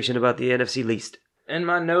bold prediction about the NFC least. In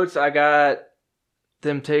my notes, I got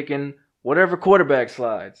them taking whatever quarterback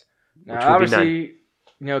slides. Now, obviously,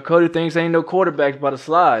 Cody thinks ain't no quarterbacks about to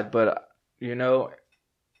slide, but,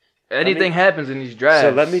 anything happens in these drafts.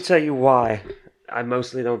 So let me tell you why I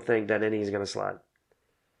mostly don't think that any is going to slide.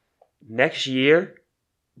 Next year,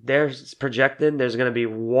 they're projecting there's going to be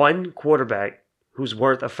 1 quarterback who's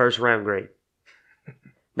worth a first-round grade.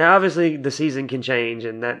 Now, obviously, the season can change,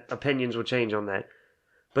 and that opinions will change on that.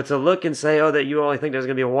 But to look and say, that you only think there's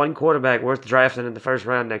going to be 1 quarterback worth drafting in the first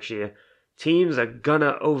round next year, teams are going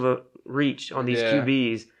to overreach on these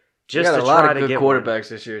QBs just to try to get a lot of good quarterbacks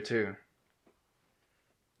this year, too.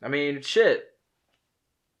 I mean, shit.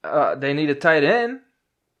 They need a tight end.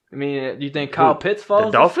 I mean, do you think Kyle Pitts falls?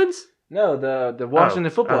 The Dolphins? No, the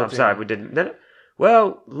Washington football team. I'm sorry, we didn't.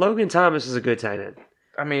 Well, Logan Thomas is a good tight end.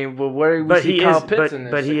 I mean, where do we see Kyle Pitts in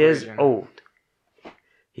this But situation? he is old.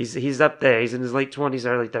 He's up there. He's in his late 20s,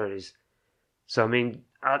 early 30s. So, I mean,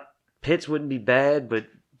 Pitts wouldn't be bad, but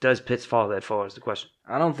does Pitts fall that far is the question.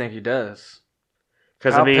 I don't think he does.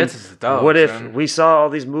 Because, Kyle Pitts is a dog, what if son. we saw all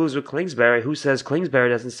these moves with Kingsbury? Who says Kingsbury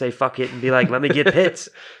doesn't say fuck it and be like, let me get Pitts?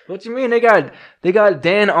 What you mean? They got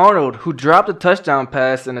Dan Arnold, who dropped a touchdown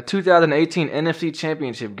pass in the 2018 NFC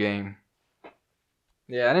Championship game.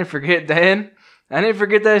 Yeah, I didn't forget Dan. I didn't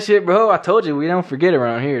forget that shit, bro. I told you we don't forget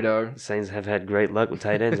around here, dog. Saints have had great luck with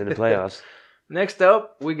tight ends in the playoffs. Next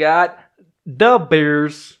up, we got the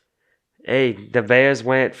Bears. Hey, the Bears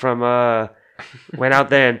went out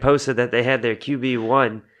there and posted that they had their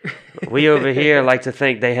QB1. We over here like to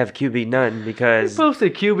think they have QB none because They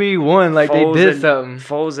posted QB1 like Foles they did and, something.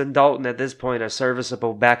 Foles and Dalton at this point are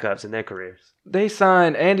serviceable backups in their careers. They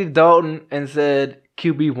signed Andy Dalton and said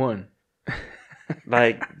QB1.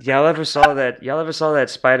 Like, y'all ever saw that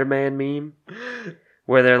Spider-Man meme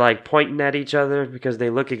where they're like pointing at each other because they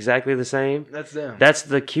look exactly the same? That's them. That's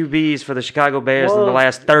the QBs for the Chicago Bears in the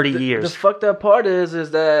last 30 years. The fucked up part is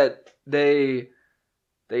that they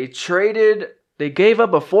gave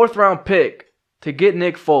up a 4th round pick to get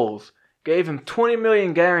Nick Foles. Gave him $20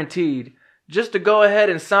 million guaranteed just to go ahead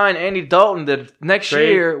and sign Andy Dalton the next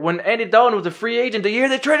year when Andy Dalton was a free agent the year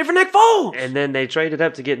they traded for Nick Foles. And then they traded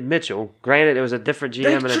up to get Mitchell. Granted, it was a different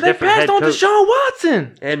GM and a They different passed head on coach. Deshaun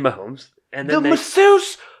Watson. And Mahomes. And The then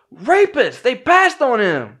masseuse rapist. They passed on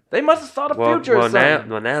him. They must have saw the future or something.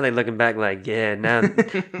 now they're looking back like, yeah, now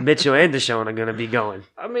Mitchell and Deshaun are going to be going.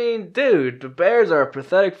 I mean, dude, the Bears are a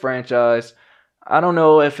pathetic franchise. I don't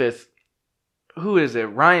know if it's... Who is it?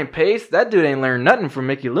 Ryan Pace? That dude ain't learned nothing from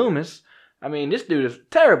Mickey Loomis. I mean, this dude is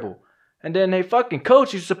terrible. And then they fucking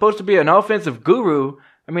coach, he's supposed to be an offensive guru.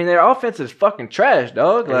 I mean, their offense is fucking trash,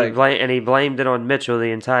 dog. And he blamed it on Mitchell the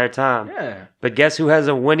entire time. Yeah. But guess who has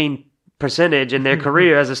a winning percentage in their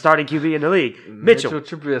career as a starting QB in the league? Mitchell.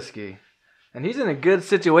 Trubisky. And he's in a good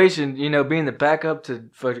situation, being the backup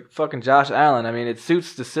for fucking Josh Allen. I mean,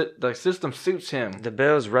 the system suits him. The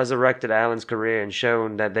Bills resurrected Allen's career and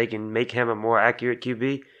shown that they can make him a more accurate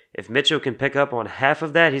QB. If Mitchell can pick up on half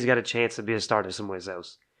of that, he's got a chance to be a starter somewhere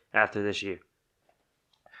else after this year.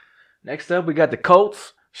 Next up, we got the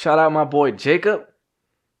Colts. Shout out my boy Jacob.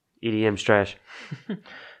 EDM's trash.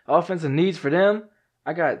 Offensive needs for them.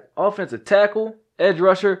 I got offensive tackle, edge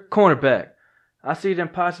rusher, cornerback. I see them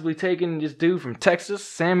possibly taking this dude from Texas,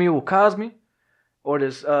 Samuel Cosme, or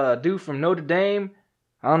this dude from Notre Dame.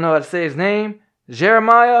 I don't know how to say his name.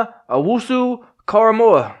 Jeremiah Owusu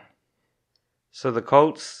Karamoa. So the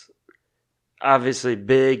Colts, obviously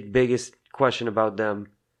biggest question about them,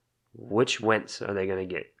 which Wentz are they going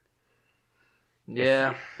to get?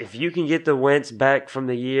 Yeah. If you can get the Wentz back from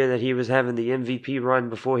the year that he was having the MVP run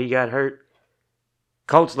before he got hurt,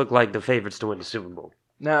 Colts look like the favorites to win the Super Bowl.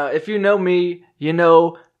 Now, if you know me,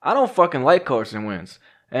 I don't fucking like Carson Wentz.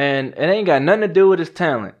 And it ain't got nothing to do with his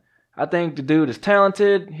talent. I think the dude is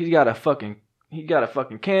talented. He's got a fucking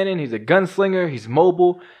cannon. He's a gunslinger. He's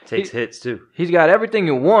mobile. Takes hits too. He's got everything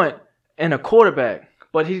you want in a quarterback.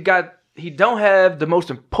 But he don't have the most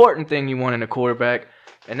important thing you want in a quarterback.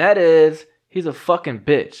 And that is, he's a fucking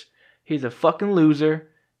bitch. He's a fucking loser.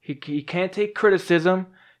 He can't take criticism.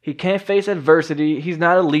 He can't face adversity. He's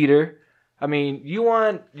not a leader. I mean, you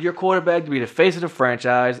want your quarterback to be the face of the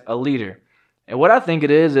franchise, a leader. And what I think it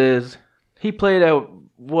is he played at,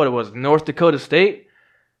 North Dakota State?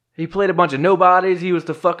 He played a bunch of nobodies. He was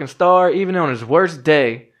the fucking star. Even on his worst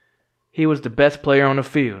day, he was the best player on the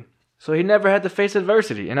field. So he never had to face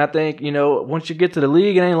adversity. And I think, once you get to the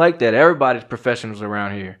league, it ain't like that. Everybody's professionals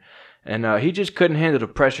around here. And he just couldn't handle the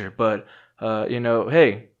pressure. But,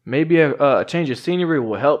 hey, maybe a change of scenery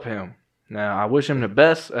will help him. Now, I wish him the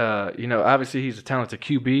best. Obviously he's a talented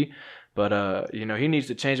QB. But, he needs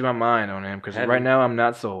to change my mind on him. Because right now I'm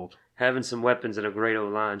not sold. Having some weapons and a great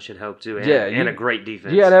O-line should help too. And a great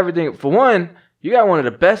defense. You got everything. For one, you got one of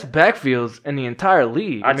the best backfields in the entire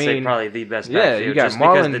league. I'd say probably the best backfield. You got just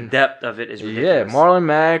Marlon, because the depth of it is ridiculous. Yeah, Marlon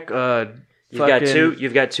Mack.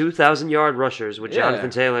 You've got 2,000-yard rushers with Jonathan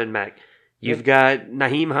Taylor and Mack. You've got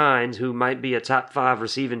Naheem Hines, who might be a top 5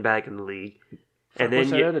 receiving back in the league. And then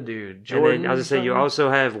that other dude? Jordan. And then I was gonna say you also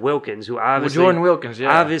have Wilkins, who obviously Jordan Wilkins,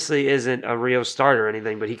 obviously isn't a real starter or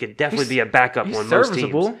anything, but he could definitely be a backup on most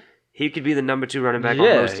teams. He could be the number 2 running back on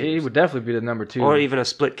most teams. Yeah, he would definitely be the number 2. Or even a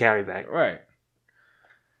split carry back. Right.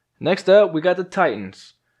 Next up, we got the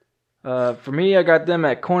Titans. For me, I got them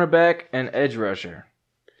at cornerback and edge rusher.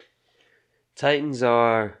 Titans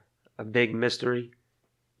are a big mystery.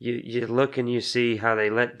 You look and you see how they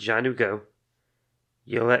let Jonnu go.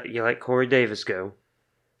 You let Corey Davis go.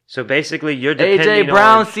 So basically, you're depending AJ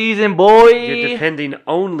Brown season, boy. You're depending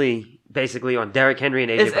only basically on Derrick Henry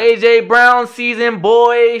and AJ Brown. It's AJ Brown season,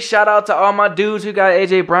 boy. Shout out to all my dudes who got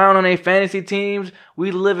AJ Brown on their fantasy teams.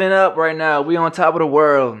 We living up right now. We on top of the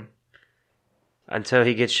world. until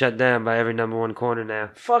he gets shut down by every number one corner now.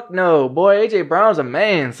 Fuck no, boy. AJ Brown's a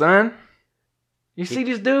man, son. You see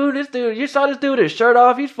this dude? You saw this dude with his shirt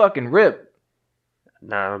off? He's fucking ripped.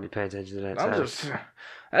 Nah, I don't be paying attention to that.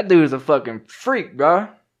 That dude's a fucking freak, bro.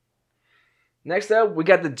 Next up, we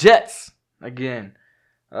got the Jets again.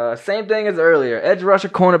 Same thing as earlier. Edge rusher,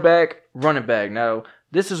 cornerback, running back. Now,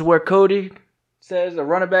 this is where Cody says a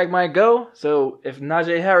running back might go. So if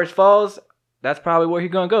Najee Harris falls, that's probably where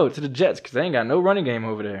he's going to go, to the Jets, because they ain't got no running game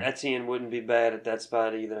over there. Etienne wouldn't be bad at that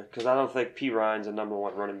spot either, because I don't think P. Ryan's a number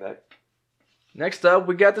one running back. Next up,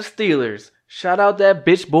 we got the Steelers. Shout out that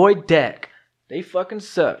bitch boy Dak. They fucking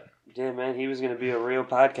suck. Yeah, man, he was going to be a real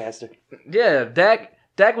podcaster. Yeah,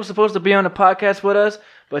 Dak was supposed to be on the podcast with us,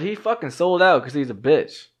 but he fucking sold out because he's a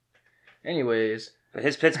bitch. Anyways. But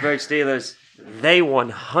his Pittsburgh Steelers, they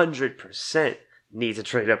 100% need to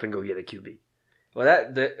trade up and go get a QB.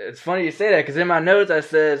 Well, it's funny you say that because in my notes I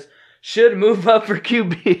says, should move up for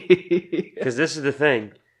QB. Because this is the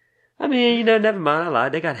thing. I mean, never mind, I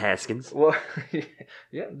lied. They got Haskins. Well,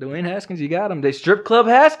 yeah, Dwayne Haskins, you got him. They Strip Club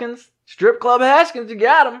Haskins, you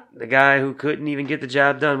got him. The guy who couldn't even get the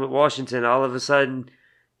job done with Washington, all of a sudden,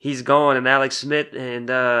 he's gone. And Alex Smith and,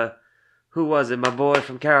 who was it? My boy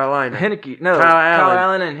from Carolina. Heineke. No, Kyle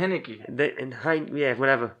Allen and Heineke.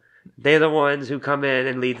 Whatever. They're the ones who come in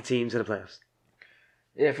and lead the team to the playoffs.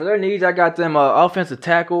 Yeah, for their needs, I got them offensive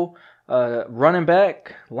tackle, running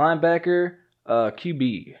back, linebacker,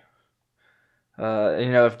 QB.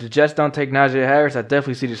 If the Jets don't take Najee Harris, I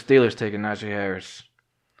definitely see the Steelers taking Najee Harris.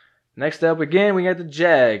 Next up, again, we got the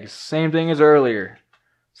Jags. Same thing as earlier.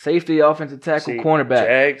 Safety, offensive tackle,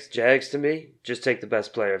 cornerback. Jags to me, just take the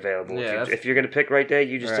best player available. Yeah, if you're going to pick right there,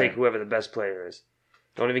 you just take whoever the best player is.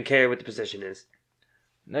 Don't even care what the position is.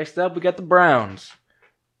 Next up, we got the Browns.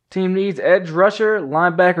 Team needs edge rusher,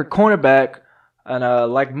 linebacker, cornerback. And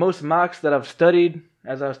like most mocks that I've studied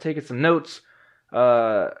as I was taking some notes,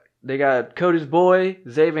 they got Cody's boy,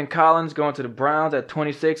 Zaven Collins, going to the Browns at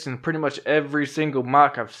 26 in pretty much every single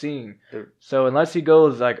mock I've seen. So unless he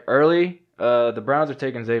goes like early, the Browns are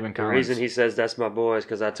taking Zaven Collins. The reason he says that's my boy is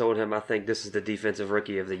because I told him I think this is the defensive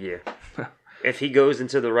rookie of the year. If he goes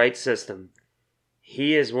into the right system,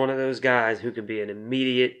 he is one of those guys who can be an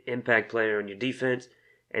immediate impact player on your defense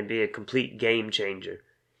and be a complete game changer.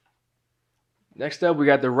 Next up, we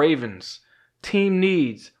got the Ravens. Team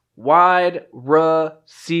needs wide receiver.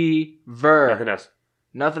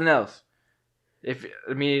 Nothing else.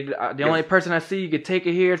 The only person I see you could take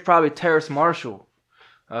it here is probably Terrace Marshall.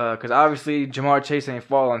 Because obviously Jamar Chase ain't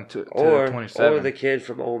falling to 27. Or the kid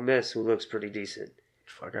from Ole Miss who looks pretty decent.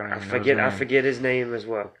 Fuck, I forget his name as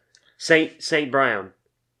well. Saint Brown.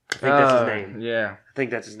 I think that's his name. Yeah. I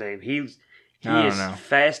think that's his name. He is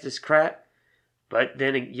fast as crap, but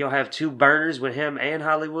then you'll have two burners with him and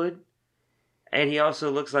Hollywood, and he also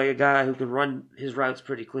looks like a guy who can run his routes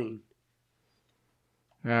pretty clean.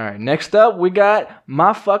 All right, next up, we got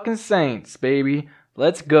my fucking Saints, baby.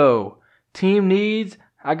 Let's go. Team needs,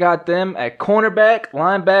 I got them at cornerback,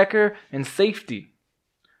 linebacker, and safety.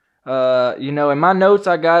 In my notes,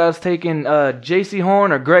 I got us taking J.C.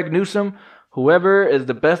 Horn or Greg Newsome, whoever is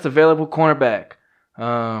the best available cornerback.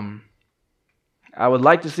 I would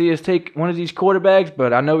like to see us take one of these quarterbacks,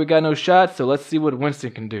 but I know we got no shots, so let's see what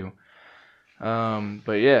Winston can do.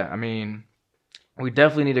 But yeah, I mean, we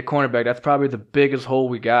definitely need a cornerback. That's probably the biggest hole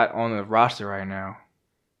we got on the roster right now.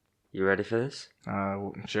 You ready for this?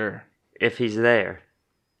 Sure. If he's there,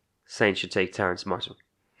 Saints should take Terrace Marshall.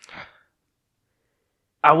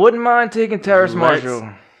 I wouldn't mind taking Terrace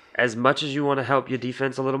Marshall. As much as you want to help your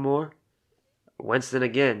defense a little more, Winston,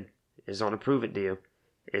 again, is on a prove-it deal.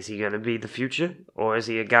 Is he going to be the future, or is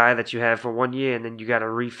he a guy that you have for 1 year and then you got to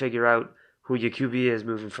refigure out who your QB is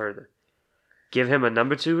moving further? Give him a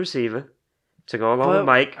number 2 receiver to go along with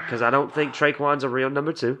Mike, because I don't think Traquan's a real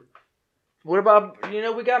number 2. What about,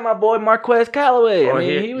 we got my boy Marquez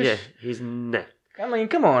Callaway. He's net. I mean,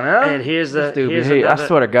 come on, huh? And here's another, I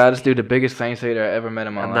swear to God, this dude the biggest Saints hater I ever met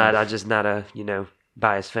in my life. I'm just not a,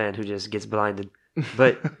 biased fan who just gets blinded.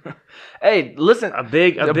 But hey, listen, a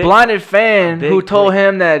blinded fan who told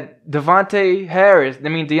him that Deontay Harris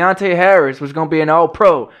was going to be an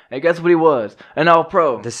All-Pro. And guess what he was? An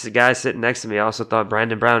All-Pro. This guy sitting next to me also thought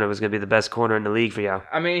Brandon Browner was going to be the best corner in the league for y'all.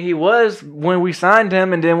 I mean, he was when we signed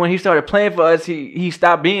him, and then when he started playing for us, he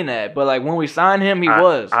stopped being that. But like when we signed him, he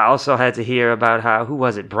was. I also had to hear about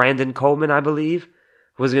Brandon Coleman, I believe,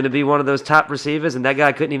 was going to be one of those top receivers, and that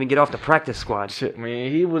guy couldn't even get off the practice squad. Shit,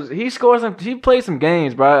 man, he played some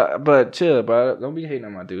games, bro. But chill, bro. Don't be hating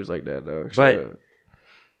on my dudes like that, though. But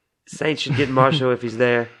Saints should get Marshall if he's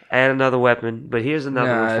there. add another weapon. But here's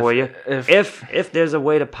another one for you. If there's a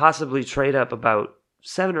way to possibly trade up about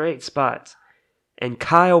 7 or 8 spots, and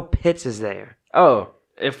Kyle Pitts is there. Oh,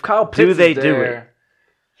 if Kyle Pitts do it?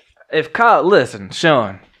 If Kyle, listen,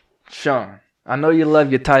 Sean, I know you love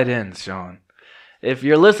your tight ends, Sean. If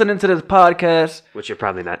you're listening to this podcast, which you're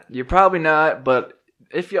probably not, but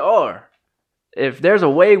if you are, if there's a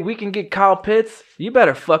way we can get Kyle Pitts, you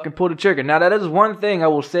better fucking pull the trigger. Now, that is one thing I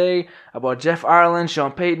will say about Jeff Ireland,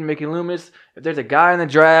 Sean Payton, Mickey Loomis. If there's a guy in the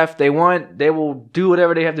draft they will do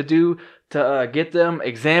whatever they have to do to get them.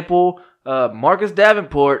 Example, Marcus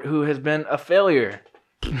Davenport, who has been a failure.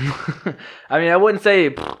 I mean, I wouldn't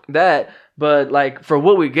say that, but like for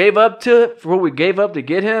what we gave up to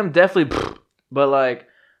get him, definitely. But like,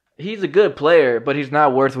 he's a good player, but he's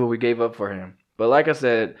not worth what we gave up for him. But like I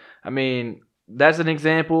said, I mean, that's an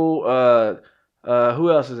example.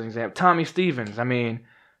 Who else is an example? Tommy Stevens. I mean,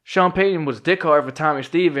 Sean Payton was dick hard for Tommy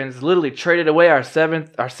Stevens. Literally traded away our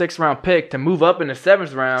 6th round pick to move up in the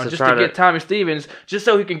 7th round just to get Tommy Stevens, just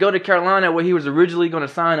so he can go to Carolina where he was originally going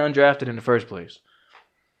to sign undrafted in the first place.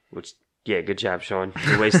 Which, yeah, good job, Sean.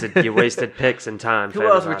 You wasted picks and time. Who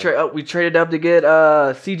else we traded up to get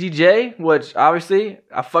CGJ, which obviously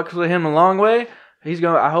I fucked with him a long way.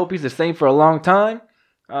 I hope he's the same for a long time.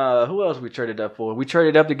 Who else we traded up for? We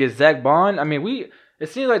traded up to get Zach Bond. I mean, it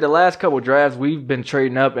seems like the last couple drafts we've been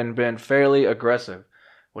trading up and been fairly aggressive,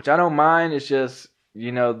 which I don't mind. It's just,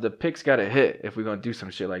 the picks got to hit if we're going to do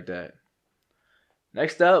some shit like that.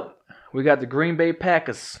 Next up, we got the Green Bay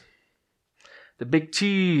Packers. The Big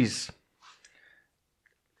Cheese.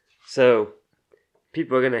 So,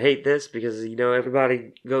 people are going to hate this because,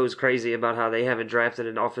 everybody goes crazy about how they haven't drafted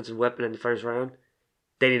an offensive weapon in the first round.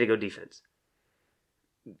 They need to go defense.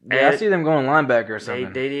 Yeah, I see them going linebacker or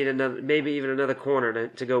something. They need maybe even another corner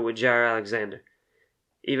to go with Jair Alexander.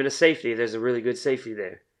 Even a safety. There's a really good safety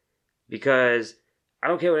there. Because I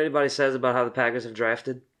don't care what anybody says about how the Packers have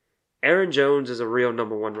drafted. Aaron Jones is a real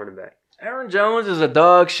number 1 running back. Aaron Jones is a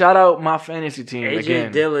dog. Shout out my fantasy team A.J.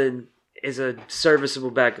 Dillon is a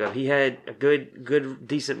serviceable backup. He had a good,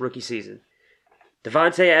 decent rookie season.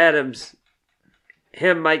 Devontae Adams,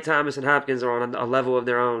 him, Mike Thomas, and Hopkins are on a level of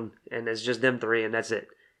their own, and it's just them 3, and that's it.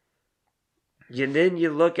 And then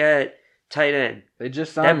you look at tight end. They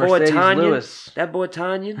just signed Mercedes Lewis. That boy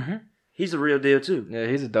Tanyan, he's a real deal too. Yeah,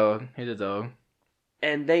 he's a dog.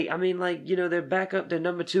 And their backup, their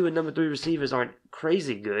number 2 and number 3 receivers aren't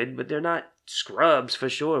crazy good, but they're not scrubs for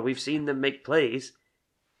sure. We've seen them make plays.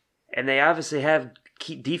 And they obviously have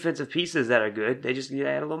key defensive pieces that are good. They just need to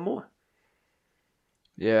add a little more.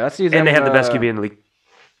 Yeah, I see them. And they have the best QB in the league.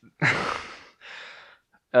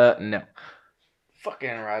 No. Fuck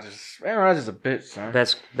Aaron Rodgers. Aaron Rodgers is a bitch, son.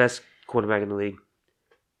 Best quarterback in the league.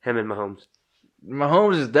 Him and Mahomes.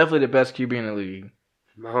 Mahomes is definitely the best QB in the league.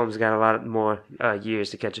 Mahomes got a lot more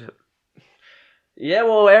years to catch up. Yeah,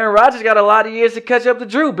 well, Aaron Rodgers got a lot of years to catch up to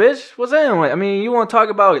Drew, bitch. What's that? I mean, you want to talk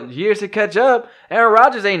about years to catch up? Aaron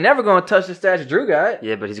Rodgers ain't never going to touch the stats Drew got.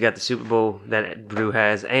 Yeah, but he's got the Super Bowl that Drew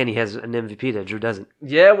has, and he has an MVP that Drew doesn't.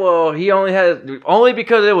 Yeah, well, he only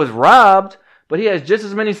because it was robbed, but he has just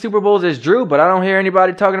as many Super Bowls as Drew, but I don't hear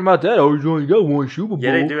anybody talking about that. Oh, he's only got 1 Super Bowl.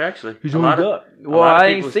 Yeah, they do, actually. I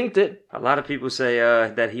ain't synced it. A lot of people say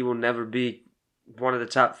that he will never be one of the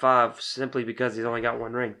top 5 simply because he's only got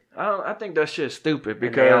 1 ring. I think that shit's stupid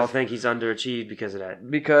because they all think he's underachieved because of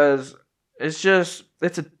that. Because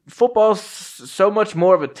football's so much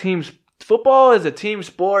more of a team. Football is a team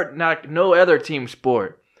sport, not no other team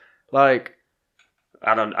sport. Like,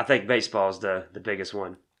 I think baseball's the biggest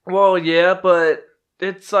one. Well, yeah, but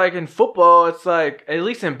it's like in football, it's like at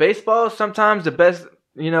least in baseball, sometimes the best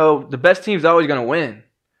team's always gonna win.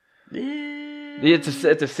 Yeah. It's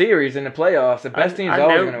a series in the playoffs. The best team's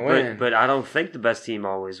always going to win. But I don't think the best team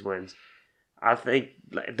always wins. I think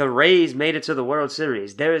the Rays made it to the World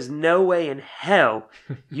Series. There is no way in hell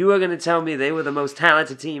you are going to tell me they were the most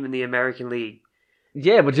talented team in the American League.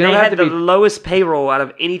 Yeah, but they had the lowest payroll out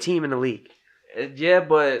of any team in the league. Yeah,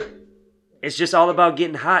 but it's just all about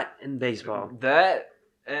getting hot in baseball. That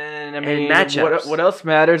and I mean, matchups. What else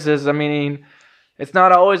matters is it's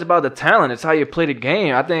not always about the talent. It's how you play the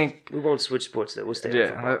game. I think we won't switch sports though. We'll stay.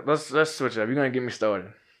 Yeah, let's switch up. You're gonna get me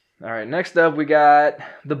started. All right. Next up, we got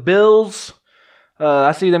the Bills.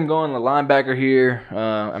 I see them going the linebacker here.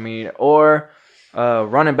 Or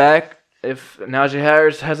running back if Najee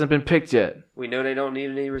Harris hasn't been picked yet. We know they don't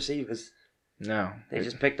need any receivers. No, they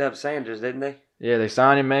just picked up Sanders, didn't they? Yeah, they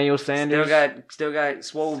signed Emmanuel Sanders. Still got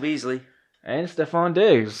Swole Beasley. And Stephon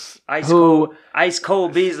Diggs. Ice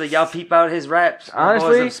Cold Beasley. Y'all peep out his raps.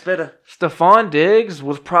 Honestly, Spitter. Stephon Diggs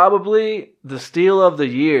was probably the steal of the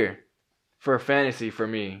year. for fantasy for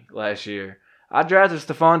me last year. I drafted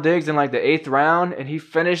Stephon Diggs in like the 8th round, and he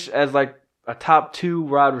finished as like a top 2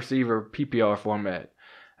 wide receiver PPR format.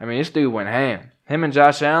 I mean, this dude went ham. Him and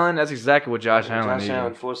Josh Allen, that's exactly what Josh Allen needed. Josh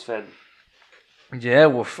Allen force-fed. Yeah,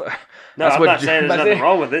 well, no, I'm not saying there's nothing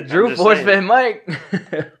wrong with it. Drew force-fed Mike.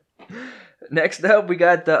 Next up, we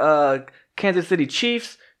got the Kansas City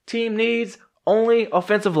Chiefs. Team needs only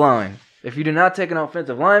offensive line. If you do not take an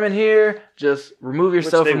offensive lineman here, just remove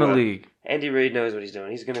yourself from the league. Andy Reid knows what he's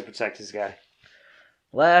doing. He's going to protect his guy.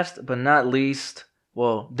 Last but not least,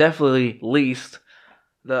 well, definitely least,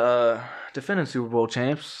 the defending Super Bowl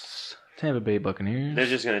champs, Tampa Bay Buccaneers. They're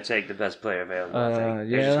just going to take the best player available, I think.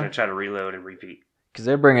 They're just going to try to reload and repeat. Because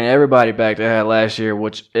they're bringing everybody back they had last year,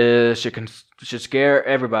 which should scare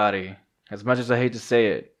everybody. As much as I hate to say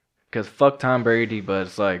it. Because fuck Tom Brady, but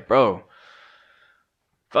it's like, bro,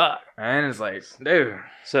 fuck, man. It's like, dude.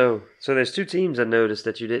 So there's 2 teams I noticed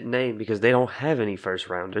that you didn't name because they don't have any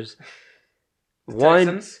first-rounders.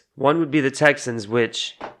 Texans? One would be the Texans,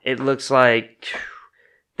 which it looks like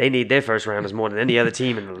they need their first-rounders more than any other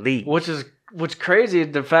team in the league. What's crazy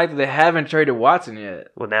is the fact that they haven't traded Watson yet.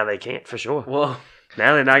 Well, now they can't, for sure. Well,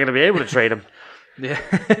 now they're not going to be able to trade him. Yeah.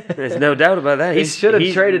 There's no doubt about that. He should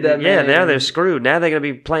have traded that man. Yeah, now they're screwed. Now they're going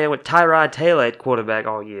to be playing with Tyrod Taylor at quarterback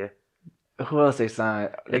all year. Who else they signed?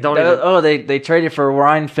 They they traded for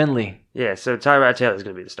Ryan Finley. Yeah, so Tyrod Taylor is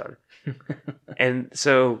going to be the starter. And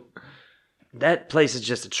so that place is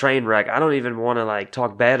just a train wreck. I don't even want to like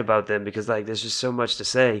talk bad about them because like there's just so much to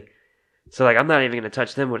say. So like I'm not even going to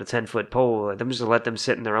touch them with a 10-foot pole. Like, I'm just going to let them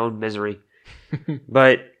sit in their own misery.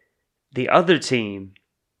 But the other team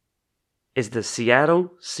is the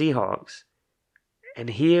Seattle Seahawks. And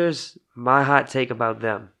here's my hot take about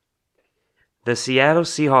them. The Seattle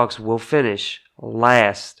Seahawks will finish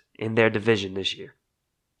last in their division this year.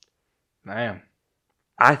 Damn.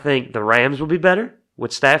 I think the Rams will be better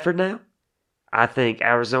with Stafford now. I think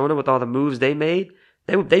Arizona, with all the moves they made,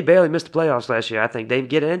 they barely missed the playoffs last year. I think they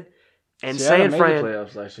get in. And Seattle San Fran, made the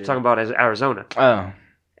playoffs last year. talking about Arizona. Oh.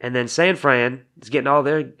 And then San Fran is getting all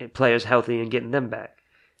their players healthy and getting them back.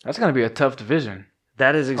 That's going to be a tough division.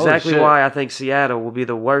 That is exactly why I think Seattle will be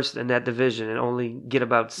the worst in that division and only get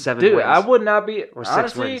about 7 wins. Dude, I would not be... Or 6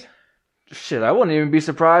 honestly, wins. Shit, I wouldn't even be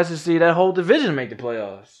surprised to see that whole division make the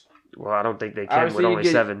playoffs. Well, I don't think they can Obviously, with only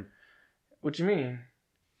 7. What you mean?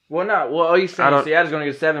 Well, not. Well, are you saying Seattle's going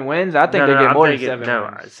to get 7 wins? I think they get more than 7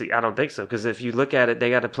 wins. See, I don't think so. Because if you look at it, they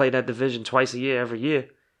got to play that division twice a year,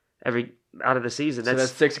 every out of the season. So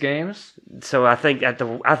that's 6 games. So I think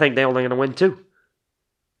they're only going to win 2.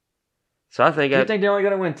 So I think. You think they're only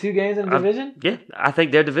going to win 2 games in the division? Yeah, I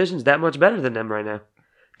think their division's that much better than them right now.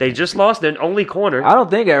 They just lost their only corner. I don't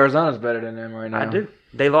think Arizona's better than them right now. I do.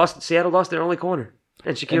 Seattle lost their only corner.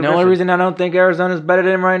 And the only reason I don't think Arizona's better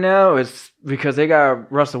than them right now is because they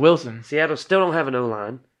got Russell Wilson. Seattle still don't have an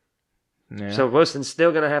O-line. Yeah. So Wilson's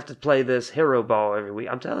still going to have to play this hero ball every week.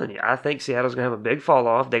 I'm telling you, I think Seattle's going to have a big fall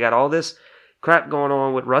off. They got all this crap going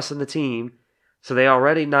on with Russ and the team, so they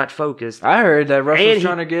already not focused. I heard that Russ was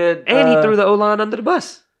trying to get... And he threw the O-line under the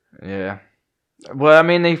bus. Yeah. Well, I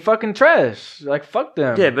mean, they fucking trash. Like, fuck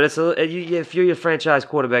them. Yeah, but if you're your franchise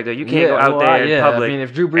quarterback, though, you can't go out there in public. I mean,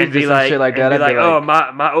 if Drew Brees did some shit like that, I'd be like,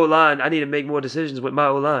 my O-line, I need to make more decisions with my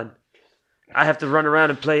O-line. I have to run around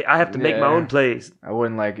and play. I have to make my own plays. I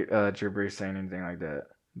wouldn't like Drew Brees saying anything like that.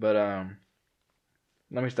 But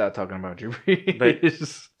let me stop talking about Drew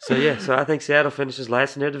Brees. So I think Seattle finishes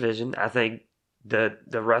last in their division. I think the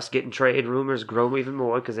Russ getting trade rumors grow even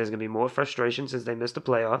more because there's going to be more frustration since they missed the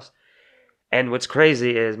playoffs. And what's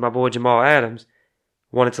crazy is my boy Jamal Adams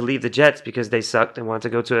wanted to leave the Jets because they sucked and wanted to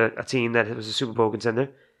go to a team that was a Super Bowl contender.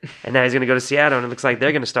 And now he's going to go to Seattle, and it looks like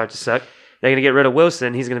they're going to start to suck. They're going to get rid of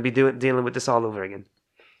Wilson. He's going to be dealing with this all over again.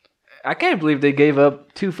 I can't believe they gave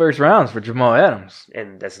up 2 first rounds for Jamal Adams.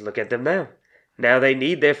 And let's look at them now. Now they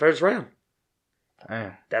need their first round.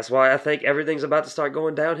 Damn. That's why I think everything's about to start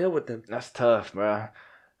going downhill with them. That's tough, bro.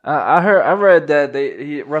 I read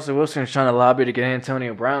that Russell Wilson is trying to lobby to get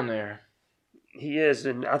Antonio Brown there. He is,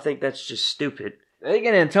 and I think that's just stupid. They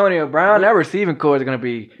get Antonio Brown, that receiving core is going to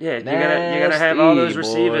be you're gonna have all those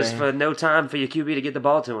receivers for no time for your QB to get the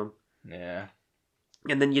ball to him. Yeah.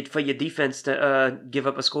 And then for your defense to give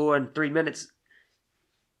up a score in 3 minutes.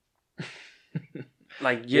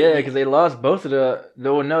 Because they lost both of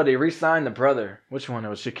they re-signed the brother. Which one? It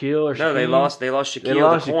was Shaquille or Shaquille? No, they lost Shaquille, they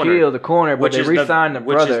lost Shaquille, the corner, but they re-signed the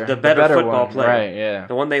brother. Which is the better football one. player. Right, yeah.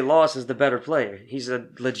 The one they lost is the better player. He's a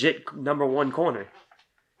legit number 1 corner.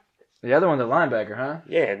 The other one's a linebacker, huh?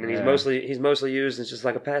 Yeah, and he's mostly used as just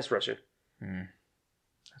like a pass rusher.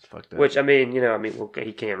 That's fucked up. Which,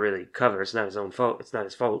 he can't really cover. It's not his own fault. It's not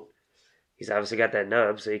his fault. he's obviously got that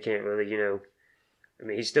nub, so he can't really, I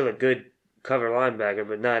mean, he's still a good cover linebacker,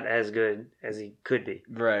 but not as good as he could be.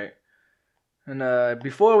 Right. And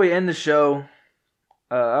before we end the show,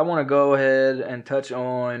 I want to go ahead and touch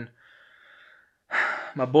on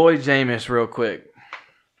my boy Jameis real quick.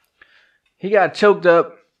 He got choked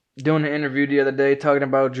up doing an interview the other day talking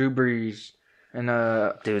about Drew Brees. And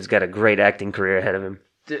dude's got a great acting career ahead of him.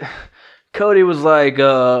 Cody was like,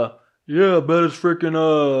 yeah, I bet his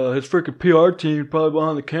freaking PR team probably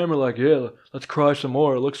behind the camera like, yeah, let's cry some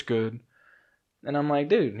more. It looks good. And I'm like,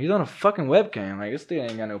 dude, he's on a fucking webcam. Like, this thing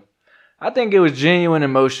ain't got no... I think it was genuine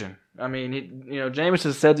emotion. I mean, Jameis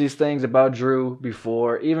has said these things about Drew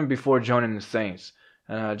before, even before joining the Saints.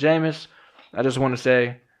 Jameis, I just want to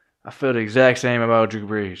say, I feel the exact same about Drew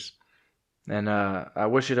Brees. And I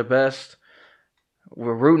wish you the best.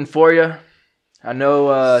 We're rooting for you. I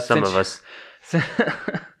know... Some of us.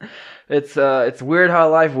 It's weird how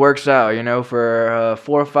life works out, For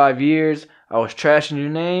 4 or 5 years, I was trashing your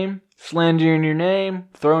name, slandering your name,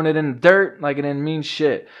 throwing it in the dirt like it didn't mean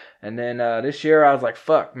shit. And then this year, I was like,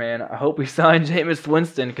 fuck, man, I hope we sign Jameis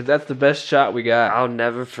Winston because that's the best shot we got. I'll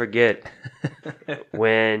never forget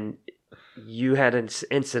when you had an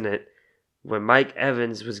incident when Mike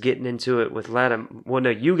Evans was getting into it with Lattimore. Well, no,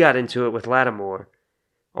 you got into it with Lattimore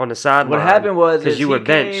on the sideline. What happened was you were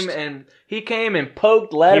benched. He came and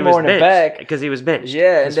poked Lattimore in the back. Because he was benched.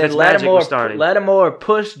 Yeah, and then Lattimore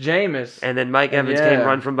pushed Jameis. And then Mike Evans came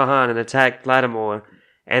run from behind and attacked Lattimore.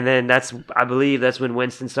 And then I believe that's when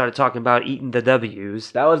Winston started talking about eating the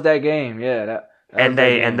W's. That was that game, yeah. And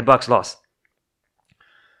the Bucs lost.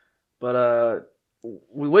 But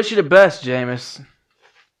we wish you the best, Jameis.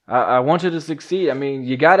 I want you to succeed. I mean,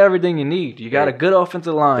 you got everything you need. You got a good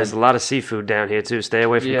offensive line. There's a lot of seafood down here, too. Stay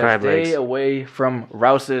away from crab legs. Stay away from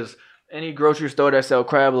Rouse's. Any grocery store that sell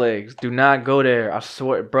crab legs. Do not go there. I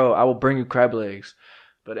swear, bro, I will bring you crab legs.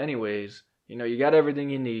 But anyways, you got everything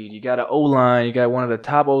you need. You got an O-line. You got one of the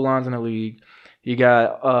top O-lines in the league. You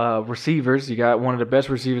got receivers. You got one of the best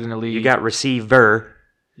receivers in the league. You got receiver.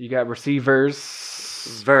 You got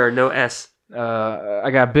receivers. Ver, no S.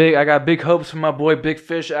 I got big hopes for my boy Big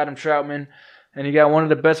Fish, Adam Troutman, and you got one of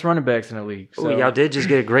the best running backs in the league. So. Ooh, y'all did just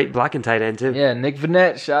get a great blocking tight end too. Yeah, Nick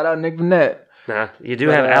Vannett. Shout out Nick Vannett. Nah, you do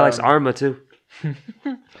have Alex Arma too.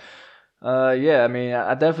 Yeah, I mean,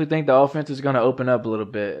 I definitely think the offense is going to open up a little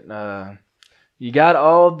bit. You got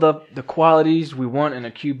all the qualities we want in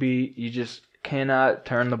a QB. You just cannot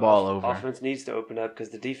turn the ball over. Offense needs to open up because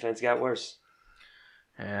the defense got worse.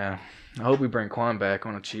 Yeah. I hope we bring Quan back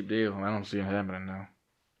on a cheap deal. I don't see it happening, though.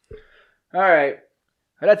 All right.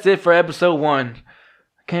 That's it for episode 1. I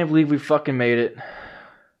can't believe we fucking made it.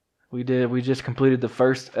 We did. We just completed the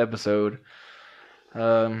first episode.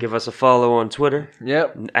 Give us a follow on Twitter.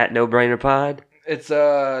 Yep. At No Brainer Pod. It's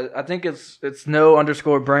I think it's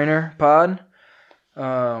no_brainer pod.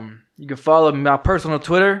 You can follow my personal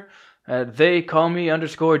Twitter at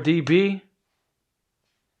theycallme_DB.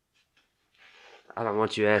 I don't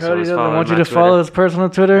want you assholes Cody doesn't want you to Twitter. Follow his personal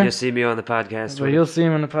Twitter. You'll see me on the podcast. But you'll see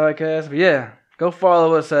him on the podcast. But yeah, go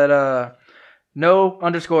follow us at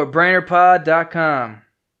no_brainerpod.com.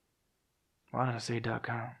 Why did I say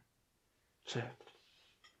 .com? Shit.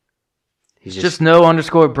 He's just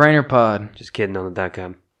no_brainerpod. Just kidding on the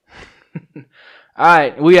 .com. All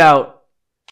right, we out.